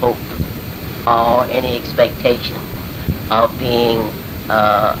any hope or any expectation of being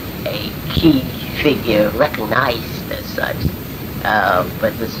a key figure recognized as such.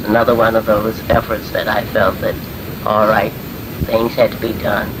 But this is another one of those efforts that I felt that, all right, things had to be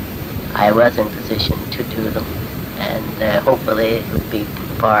done. I was in position to do them, and hopefully it would be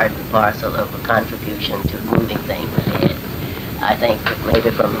part and parcel of a contribution to moving things ahead. I think that maybe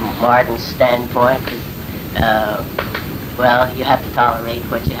from Martin's standpoint, well, you have to tolerate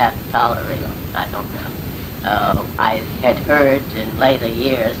what you have to tolerate. I don't know. I had heard in later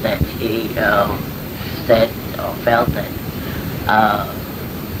years that he said or felt that,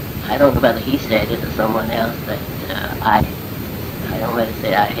 I don't know whether he said it or someone else, that I don't know whether to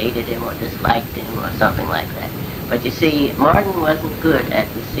say I hated him or disliked him or something like that. But you see, Martin wasn't good at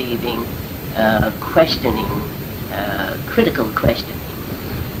receiving questioning, critical questioning.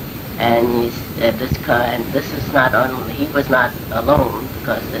 And this is not only, he was not alone,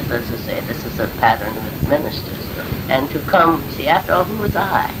 because as I said, this is a pattern with ministers. And to come, see, after all, who was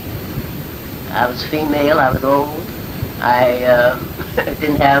I? I was female, I was old, I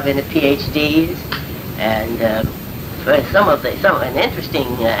didn't have any PhDs, and for an interesting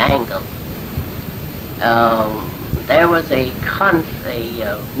angle, there was a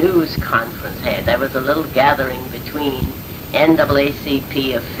news conference had. There was a little gathering between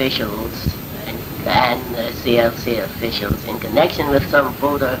NAACP officials and CLC officials in connection with some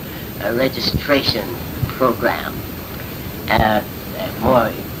voter registration program.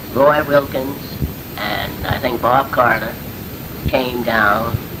 Roy Wilkins and I think Bob Carter came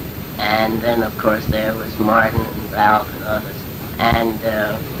down, and then of course there was Martin and Ralph and others, and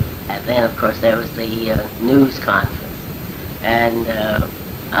then of course there was the news conference. And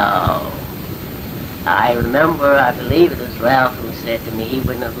I remember, I believe it was Ralph who said to me he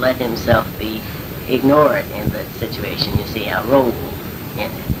wouldn't have let himself be ignored in the situation, you see, our role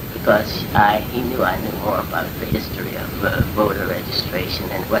in it, because he knew I knew more about the history of voter registration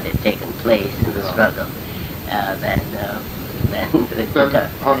and what had taken place in the struggle than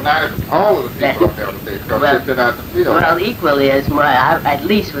all of the people up there, because they've been out in the field. Well, equally as I at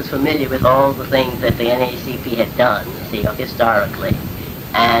least was familiar with all the things that the NAACP had done, you see, historically.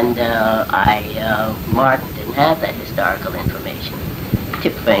 And Martin didn't have that historical information,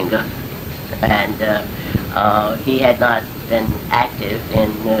 tip finger, and he had not been active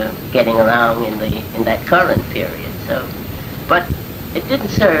in getting around in that current period. So, but it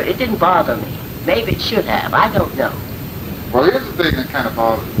didn't bother me. Maybe it should have. I don't know. Well, here's the thing that kind of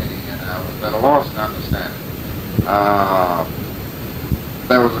bothers me, and I was at a loss to understand it.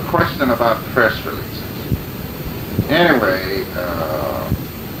 there was a question about press releases. Anyway,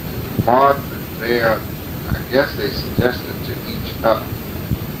 Martin there, I guess they suggested to each other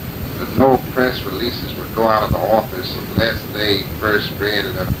that no press releases would go out of the office unless they first read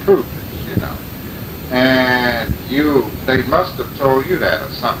it and approved it, you know. And they must have told you that or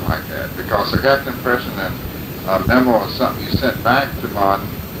something like that, because I got the impression that a memo or something you sent back to Martin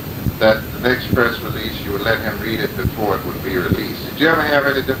that the next press release you would let him read it before it would be released. Did you ever have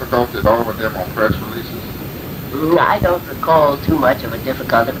any difficulty at all with them on press releases? I don't recall too much of a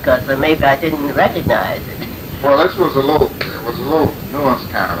difficulty because maybe I didn't recognize it. Well, this was a little nuanced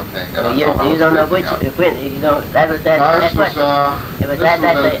kind of a thing. That You don't know which, when, you know, that was that. No, That's this what, it was was that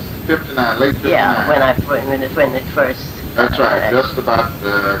 59, late 59. Yeah, when it first. That's right, just about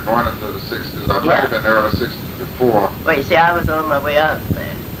going into the 60s. I might have been early 60s before. Well, you see, I was on my way out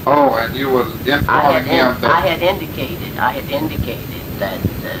there. Oh, and you was informing him that... I had indicated that,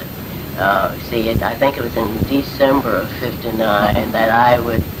 I think it was in December of 59 that I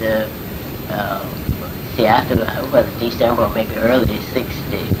would, after, whether December or maybe early 60,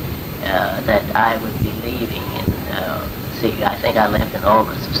 that I would be leaving. And, I think I left in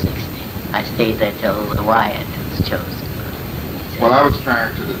August of 60. I stayed there till Wyatt was chosen. Well, I was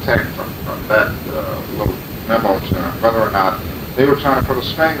trying to detect from that little memo to him whether or not they were trying to put a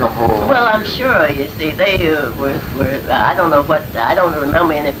stranglehold on Well, I'm you. sure, you see, they were I don't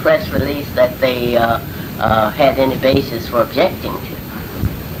remember any press release that they had any basis for objecting to.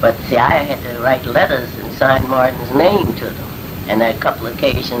 But, see, I had to write letters and sign Martin's name to them. And on a couple of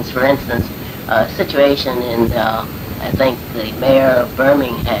occasions, for instance, a situation in, I think, the mayor of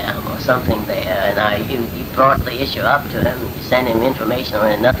Birmingham or something there, and you brought the issue up to him, you sent him information on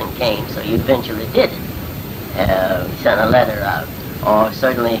it, and nothing came, so you eventually did it. Sent a letter out. Or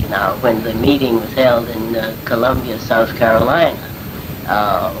certainly now, when the meeting was held in Columbia, South Carolina,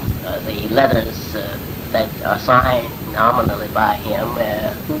 the letters that are signed nominally by him,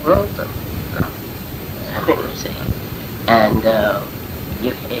 who wrote them? You see. And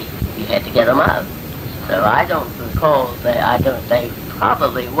you had to get them out. So I don't recall that. There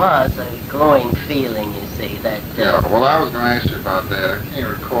probably was a growing feeling, you see, that. Yeah. Well, I was going to ask you about that. I can't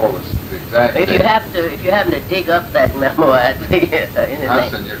recall the exact. If you happen to dig up that memo, I'll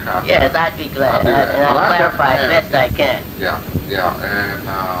send you a copy. Yes, I'd be glad, and I'll clarify as best I can. Yeah, and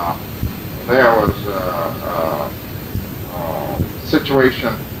there was a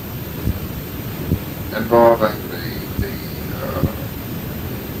situation involving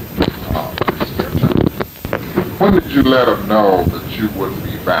when did you let them know that you wouldn't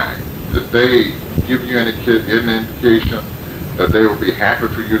be back? Did they give you any indication that they would be happy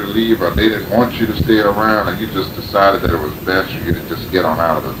for you to leave, or they didn't want you to stay around, and you just decided that it was best for you to just get on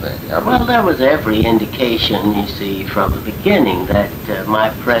out of the thing? Well, there was every indication, you see, from the beginning that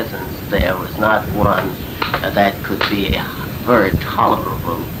my presence there was not one that could be a very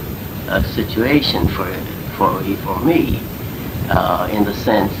tolerable situation for me, in the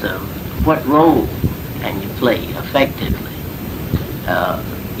sense of what role can you play effectively.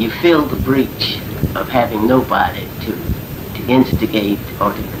 You fill the breach of having nobody to instigate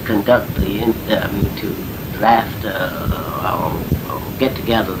or to conduct to draft or get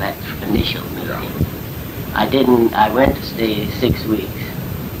together that initial meeting. Yeah. I went to stay 6 weeks.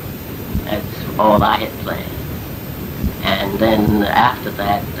 That's all I had planned. And then after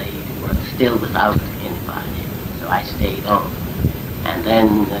that, they were still without anybody, so I stayed on. And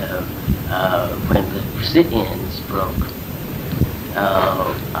then when the sit-ins broke,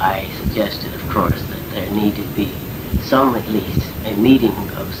 I suggested, of course, that there needed to be at least a meeting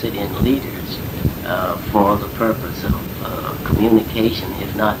of sit-in leaders for the purpose of communication,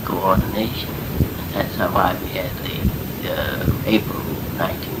 if not coordination. And that's how we had the April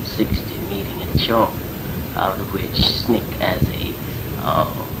 1960 meeting in Shaw, out of which SNCC as a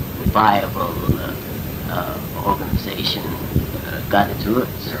viable organization got its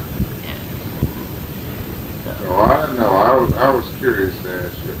roots. So I don't know. I was curious to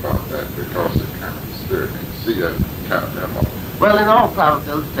ask you about that because it kind of disturbed me to see that kind of memo. Well, in all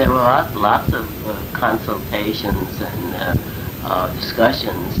probability, there were lots of consultations and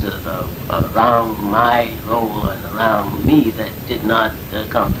discussions around my role and around me that did not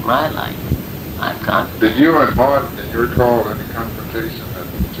come to my light. I'm confident. Did you and Martin, did you recall any confrontation that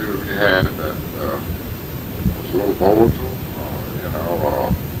the two of you had that was a little volatile?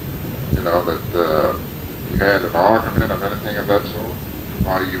 That you had an argument of anything of that sort?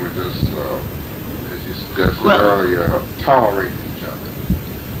 Or you were just, as you suggested earlier, tolerating each other?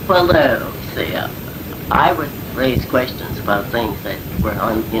 Well, see, I would raise questions about things that were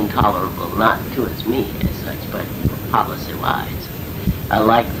intolerable, not towards me as such, but policy-wise.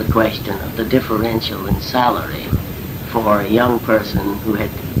 like the question of the differential in salary for a young person who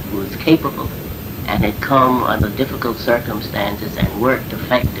was capable and had come under difficult circumstances and worked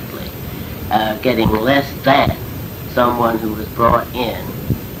effectively, getting less than someone who was brought in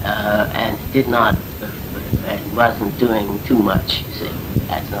and did not and wasn't doing too much. You see,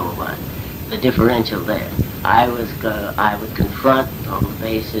 that's number one. The differential there. I would confront on the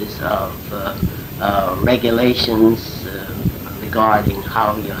basis of regulations regarding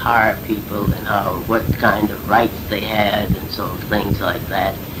how you hire people and what kind of rights they had and so things like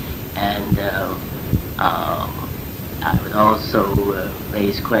that. And I would also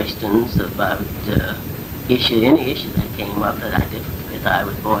raise questions about any issue that came up that I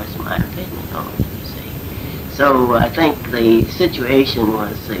would voice my opinion on. You see, so I think the situation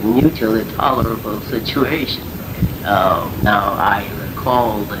was a mutually tolerable situation. Now I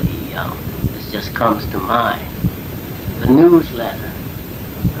recall this just comes to mind. The newsletter,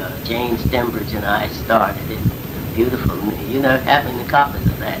 Jane Stembridge and I started it. Beautiful. You know, having the copies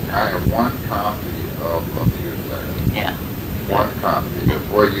of that. I have one copy of the newsletter. Yeah. One copy.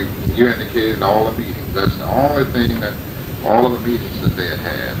 Where you indicated all the meetings. That's the only thing that all of the meetings that they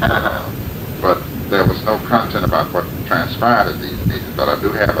had. But there was no content about what transpired at these meetings. But I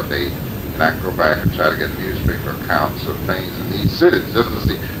do have a date, and I can go back and try to get newspaper accounts of things in these cities just to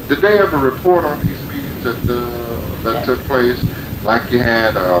see. Did they ever report on these meetings that took place? Like you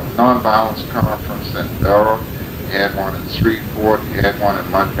had a nonviolence conference in Durham, you had one in Shreveport, you had one in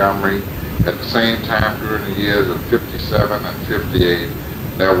Montgomery. At the same time during the years of 57 and 58,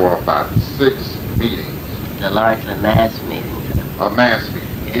 there were about 6 meetings. The largely mass meetings. Mass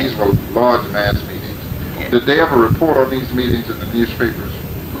meetings. Yeah. These were large mass meetings. Yeah. Did they ever report on these meetings in the newspapers?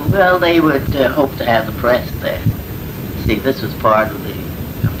 Well, they would hope to have the press there. See, this was part of the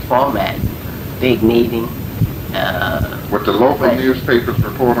format. Big meeting. Would the local newspapers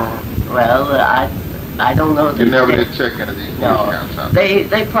report on them? Well, I don't know. You never did check into these news accounts, huh?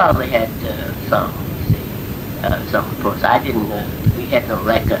 They probably had some. You see, some reports. I didn't. We had no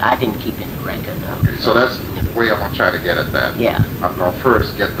record. I didn't keep any record. Okay, so that's the way I'm gonna try to get at that. Yeah. I'm gonna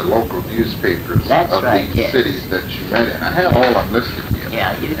first get the local newspapers of these cities that you met in. I have all of them listed here.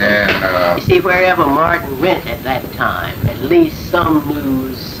 Yeah, you do. And you see, wherever Martin went at that time, at least some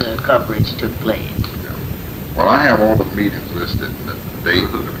news coverage took place. well, I have all the meetings listed, the date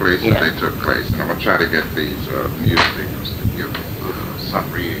and the place that they took place, and I'm gonna try to get these newspapers to give some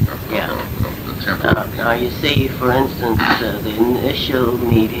reading of the temple. Now you see, for instance, the initial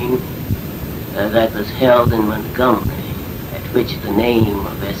meeting that was held in Montgomery, at which the name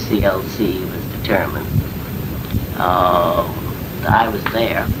of SCLC was determined. I was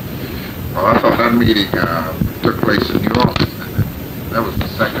there. Well, I thought that meeting took place in New Orleans. That was the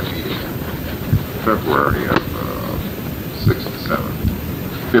second meeting in February of 57.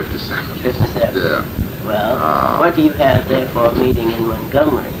 57. Yeah. Well, what do you have there for a meeting in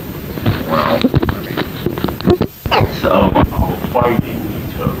Montgomery? Well, so fighting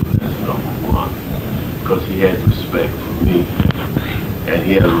each other, that's number one, because he had respect for me, and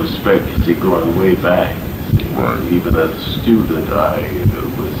he had respect, going way back. Right. Even as a student, I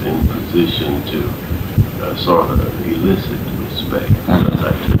was in position to sort of elicit respect as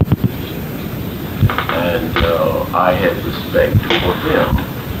I took position. And I had respect for him.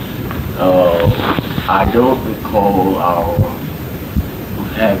 I don't recall our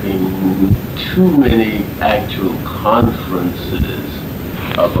having too many actual conferences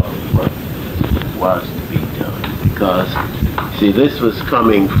about what was to be done. Because, see, this was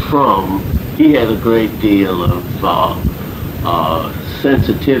coming from, he had a great deal of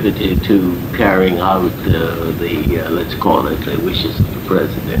sensitivity to carrying out let's call it, the wishes of the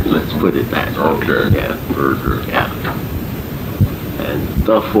president. Let's put it that way. Okay. Yeah. Very good. Yeah. And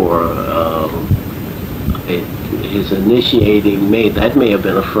therefore, his initiating may have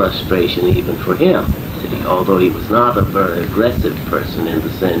been a frustration even for him, although he was not a very aggressive person in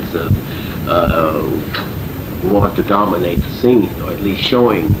the sense of want to dominate the scene, or at least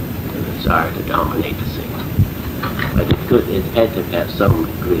showing the desire to dominate the scene. But it had to have some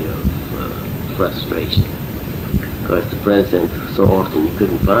degree of frustration, because the president so often you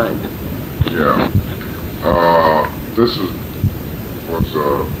couldn't find him. Yeah. This was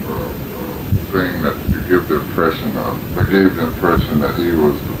a thing that gave the impression that he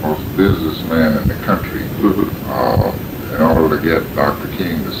was the most businessman in the country. In order to get Dr.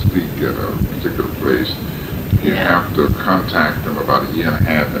 King to speak at a particular place, you have to contact him about a year and a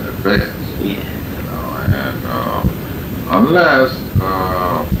half in advance. Yeah. And unless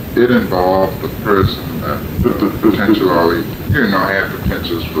it involved the person that potentially, had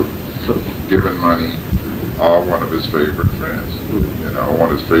potentials for giving money or one of his favorite friends,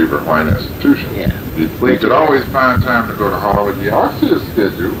 one of his favorite white institutions. Yeah. He could always find time to go to Harvard. Yeah, I see his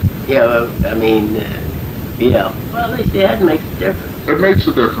schedule. Yeah, well, I mean, yeah. Well, at least that makes a difference. It makes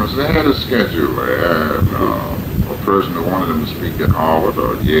a difference. They had a schedule. They had a person who wanted him to speak at Harvard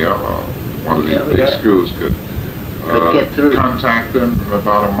or Yale or one of these big schools could get through. Contact them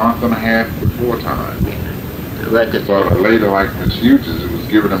about a month and a half before time. Yeah. But a lady like Miss Hughes, who was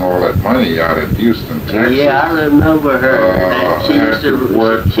giving him all that money out in Houston, Texas. Yeah, I remember her. That she used to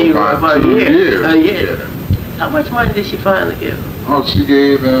work for about 2 years. Yeah. How much money did she finally give him? Oh, she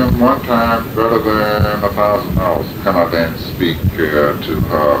gave him one time better than $1,000 to come out there and speak to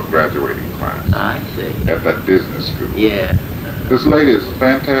her graduating class. I see. At that business school. Yeah. This lady is a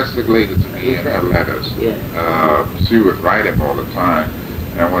fantastic lady to me in her letters. Yeah. She would write him all the time.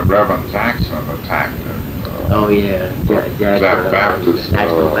 And when Reverend Jackson attacked him, oh yeah, that Baptist.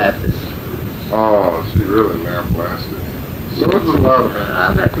 National Baptist. Oh, she really lambasted him. So it's a lot of.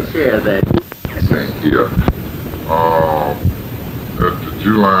 I'd like to share that. Thing here. At the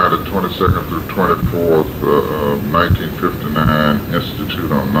July the 22nd through 24th, 1959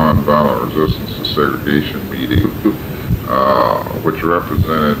 Institute on Nonviolent Resistance to Segregation meeting, which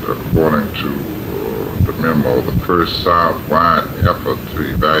represented, according to the memo, the first South-wide effort to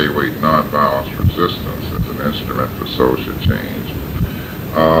evaluate nonviolence resistance as an instrument for social change.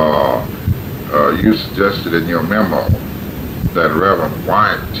 You suggested in your memo that Reverend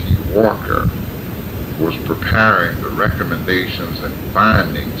Wyatt T. Walker was preparing the recommendations and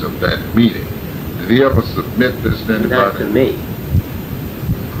findings of that meeting. Did he ever submit this to anybody? Not to me.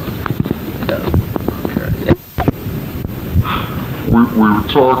 We were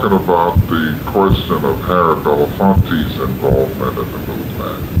talking about the question of Harry Belafonte's involvement in the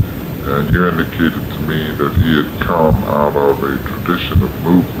movement, and you indicated to me that he had come out of a tradition of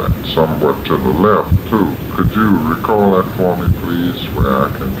movement somewhat to the left, too. Could you recall that for me, please, where I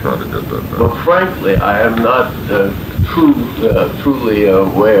can try to get that down? Well, frankly, I am not truly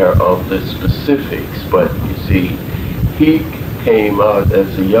aware of the specifics, but you see, he came out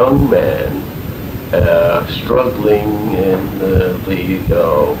as a young man, struggling in the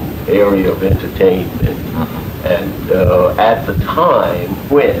area of entertainment. And at the time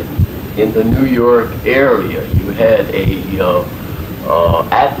when, in the New York area, you had a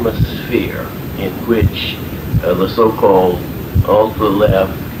atmosphere in which the so-called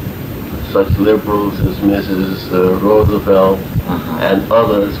ultra-left, such liberals as Mrs. Roosevelt and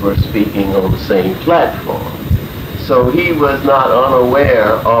others were speaking on the same platform. So he was not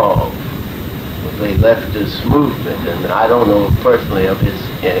unaware of the leftist movement, and I don't know personally of his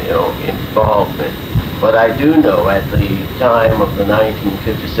involvement, but I do know at the time of the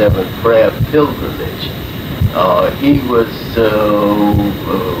 1957 prayer pilgrimage, he was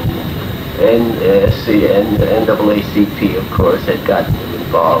NAACP, of course, had gotten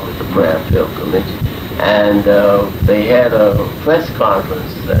involved with the prayer pilgrimage, and they had a press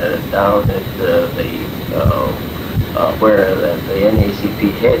conference down at where the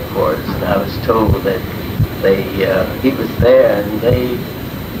NAACP headquarters, and I was told that he was there and they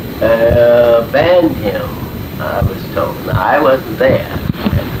banned him, I was told. Now, I wasn't there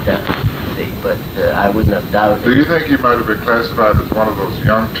at the time, but I wouldn't have doubted. Do you think he might have been classified as one of those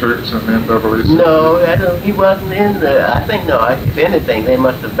young Turks in the NAACP? No, he wasn't in there. I think, no, if anything, they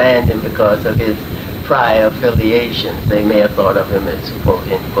must have banned him because of his prior affiliations. They may have thought of him as, quote,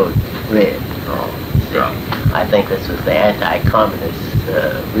 unquote, red. Oh, yeah. I think this was the anti-communist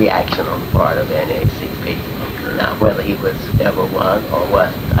reaction on the part of NAACP. Okay. Now, whether he ever was or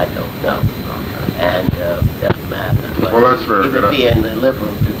wasn't, I don't know. Okay. And doesn't matter. But well, that's very he good. would be in the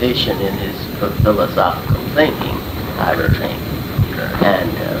liberal tradition in his philosophical thinking, I would think. Okay.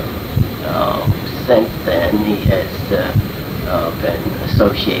 And since then, he has been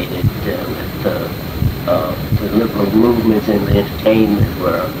associated with the liberal movements in the entertainment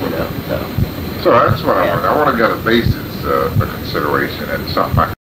world, so. So that's what I want to get a basis for consideration and something I